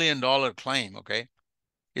 $110 billion claim, okay?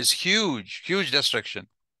 It's huge, huge destruction.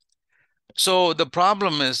 So the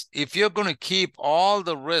problem is if you're going to keep all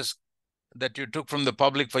the risk that you took from the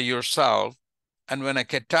public for yourself, and when a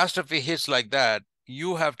catastrophe hits like that,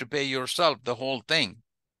 you have to pay yourself the whole thing.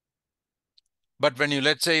 But when you,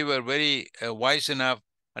 let's say you were very wise enough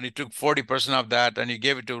and you took 40% of that and you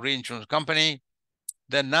gave it to a reinsurance company,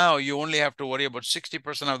 then now you only have to worry about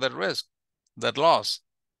 60% of that risk, that loss.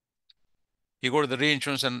 You go to the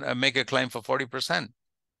reinsurance and make a claim for 40%.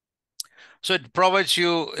 So it provides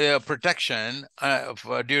you protection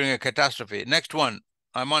during a catastrophe. Next one,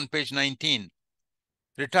 I'm on page 19.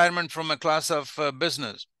 Retirement from a class of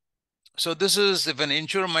business. So this is if an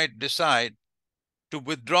insurer might decide to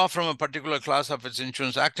withdraw from a particular class of its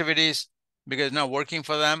insurance activities because it's not working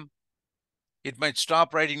for them. It might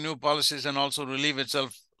stop writing new policies and also relieve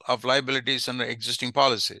itself of liabilities under existing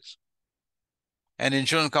policies. An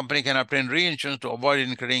insurance company can obtain reinsurance to avoid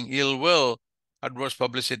incurring ill will, adverse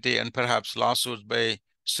publicity, and perhaps lawsuits by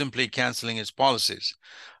simply canceling its policies.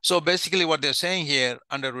 So basically what they're saying here,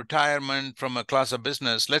 under retirement from a class of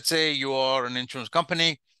business, let's say you are an insurance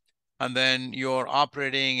company and then you're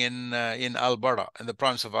operating in Alberta, in the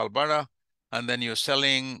province of Alberta, and then you're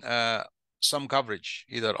selling some coverage,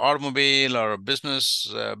 either automobile or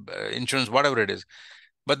business insurance, whatever it is.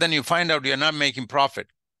 But then you find out you're not making profit.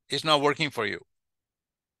 It's not working for you.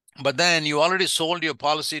 But then you already sold your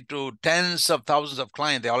policy to tens of thousands of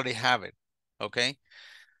clients. They already have it, okay?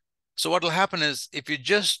 So what will happen is if you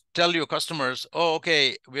just tell your customers, oh,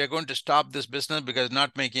 okay, we are going to stop this business because it's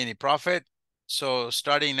not making any profit. So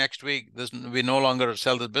starting next week, we no longer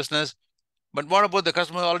sell the business. But what about the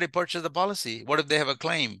customer who already purchased the policy? What if they have a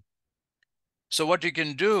claim? So what you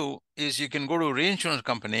can do is you can go to a reinsurance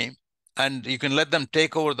company and you can let them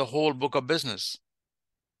take over the whole book of business.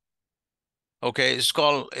 Okay, it's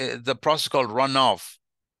called, the process called runoff.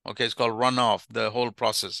 Okay, it's called runoff, the whole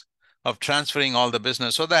process of transferring all the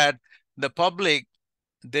business so that the public,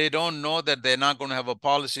 they don't know that they're not going to have a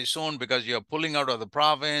policy soon because you're pulling out of the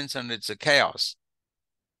province and it's a chaos.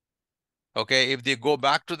 Okay, if they go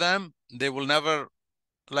back to them, they will never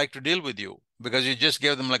like to deal with you because you just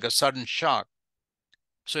gave them like a sudden shock.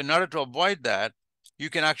 So in order to avoid that,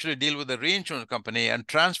 you can actually deal with the reinsurance company and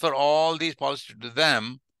transfer all these policies to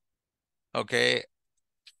them. Okay.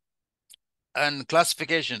 And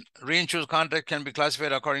classification. Reinsurance contract can be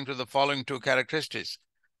classified according to the following two characteristics: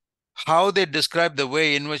 how they describe the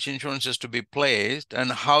way in which insurance is to be placed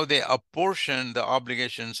and how they apportion the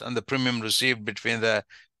obligations and the premium received between the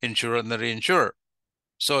insurer and the reinsurer.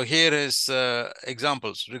 So here is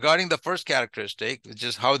examples. Regarding the first characteristic, which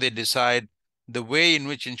is how they decide the way in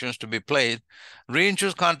which insurance to be placed,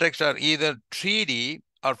 reinsurance contracts are either treaty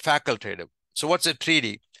or facultative. So what's a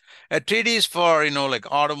treaty? A treaty is for, like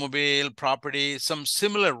automobile, property, some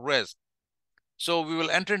similar risk. So we will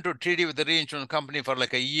enter into a treaty with the reinsurance company for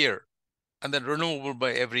like a year and then renewable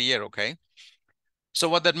by every year, okay? So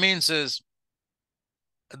what that means is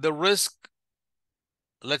the risk,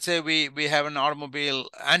 let's say we have an automobile,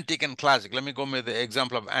 antique and classic. Let me go with the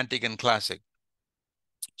example of antique and classic.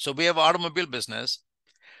 So we have automobile business,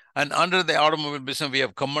 and under the automobile business, we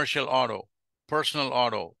have commercial auto, personal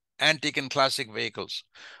auto, antique and classic vehicles.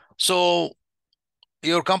 So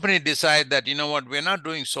your company decide that, you know what, we're not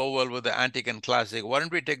doing so well with the antique and classic. Why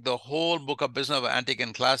don't we take the whole book of business of antique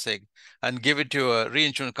and classic and give it to a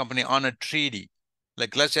reinsurance company on a treaty?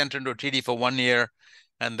 Like let's enter into a treaty for 1 year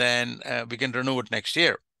and then we can renew it next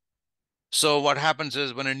year. So what happens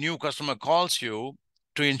is when a new customer calls you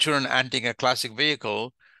to insure an antique and classic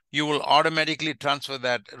vehicle, you will automatically transfer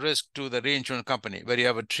that risk to the reinsurance company where you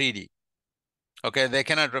have a treaty. Okay, they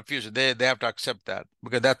cannot refuse it. They have to accept that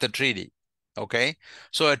because that's the treaty. Okay,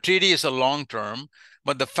 so a treaty is a long term,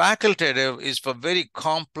 but the facultative is for very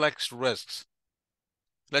complex risks.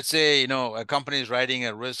 Let's say, a company is writing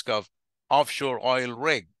a risk of offshore oil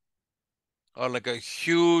rig or like a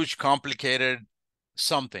huge complicated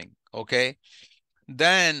something. Okay,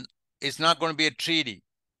 then it's not going to be a treaty.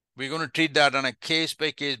 We're going to treat that on a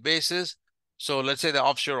case-by-case basis. So let's say the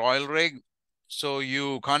offshore oil rig. So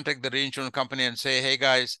you contact the reinsurance company and say, hey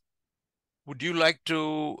guys, would you like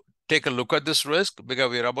to take a look at this risk? Because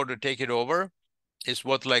we're about to take it over. It's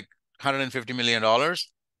worth like $150 million.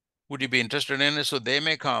 Would you be interested in it? So they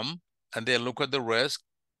may come and they look at the risk.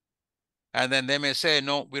 And then they may say,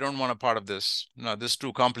 no, we don't want a part of this. No, this is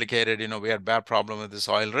too complicated. We had bad problem with this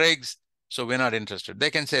oil rigs. So we're not interested. They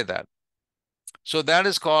can say that. So that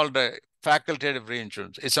is called a facultative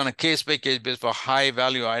reinsurance. It's on a case-by-case basis for high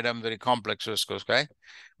value item, very complex risks, okay?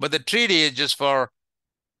 But the treaty is just for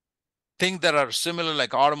things that are similar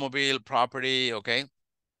like automobile, property, okay?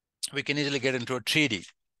 We can easily get into a treaty.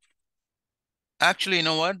 Actually, you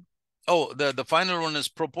know what? Oh, the final one is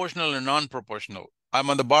proportional and non-proportional. I'm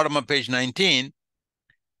on the bottom of page 19.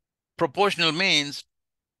 Proportional means,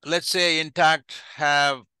 let's say Intact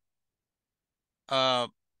have $100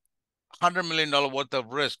 million worth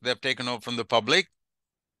of risk they've taken over from the public,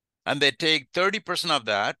 and they take 30% of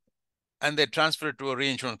that and they transfer it to a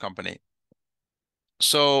reinsurance company.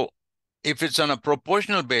 So if it's on a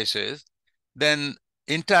proportional basis, then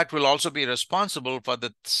Intact will also be responsible for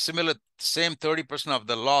the same 30% of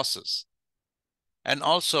the losses. And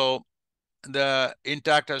also the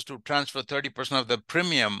Intact has to transfer 30% of the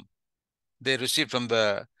premium they receive from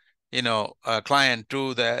the client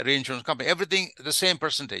to the reinsurance company. Everything the same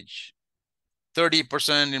percentage.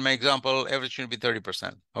 30% in my example, everything should be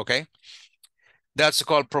 30%. Okay. That's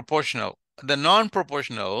called proportional. The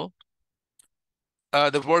non-proportional,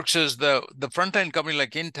 the works is the front-end company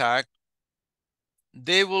like Intact,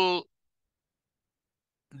 they will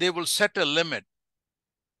set a limit.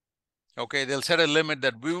 Okay, they'll set a limit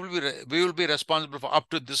that we will be responsible for up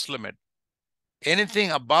to this limit.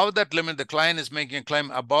 Anything above that limit, the client is making a claim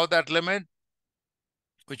above that limit,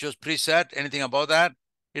 which was preset. Anything above that,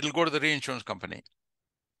 it'll go to the reinsurance company.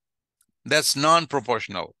 That's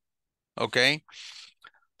non-proportional. Okay.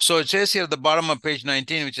 So it says here at the bottom of page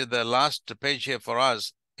 19, which is the last page here for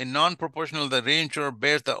us, in non-proportional, the reinsurer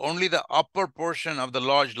bears only the upper portion of the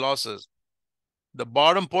large losses. The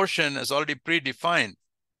bottom portion is already predefined.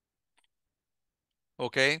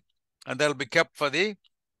 Okay. And that'll be kept for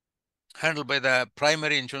handled by the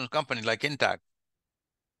primary insurance company like Intact.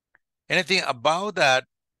 Anything above that,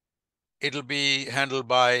 it'll be handled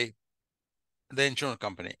by the insurance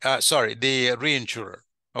company. The reinsurer.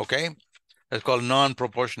 Okay. That's called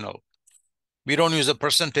non-proportional. We don't use a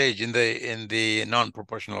percentage in the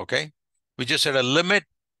non-proportional, okay? We just set a limit,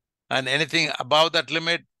 and anything above that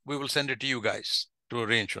limit, we will send it to you guys, to a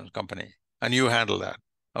reinsurance company, and you handle that,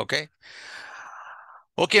 okay?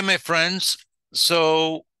 Okay, my friends,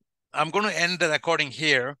 so I'm going to end the recording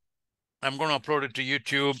here. I'm going to upload it to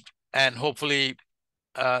YouTube, and hopefully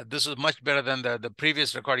this is much better than the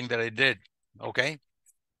previous recording that I did, okay?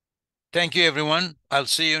 Thank you, everyone. I'll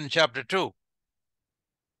see you in chapter 2.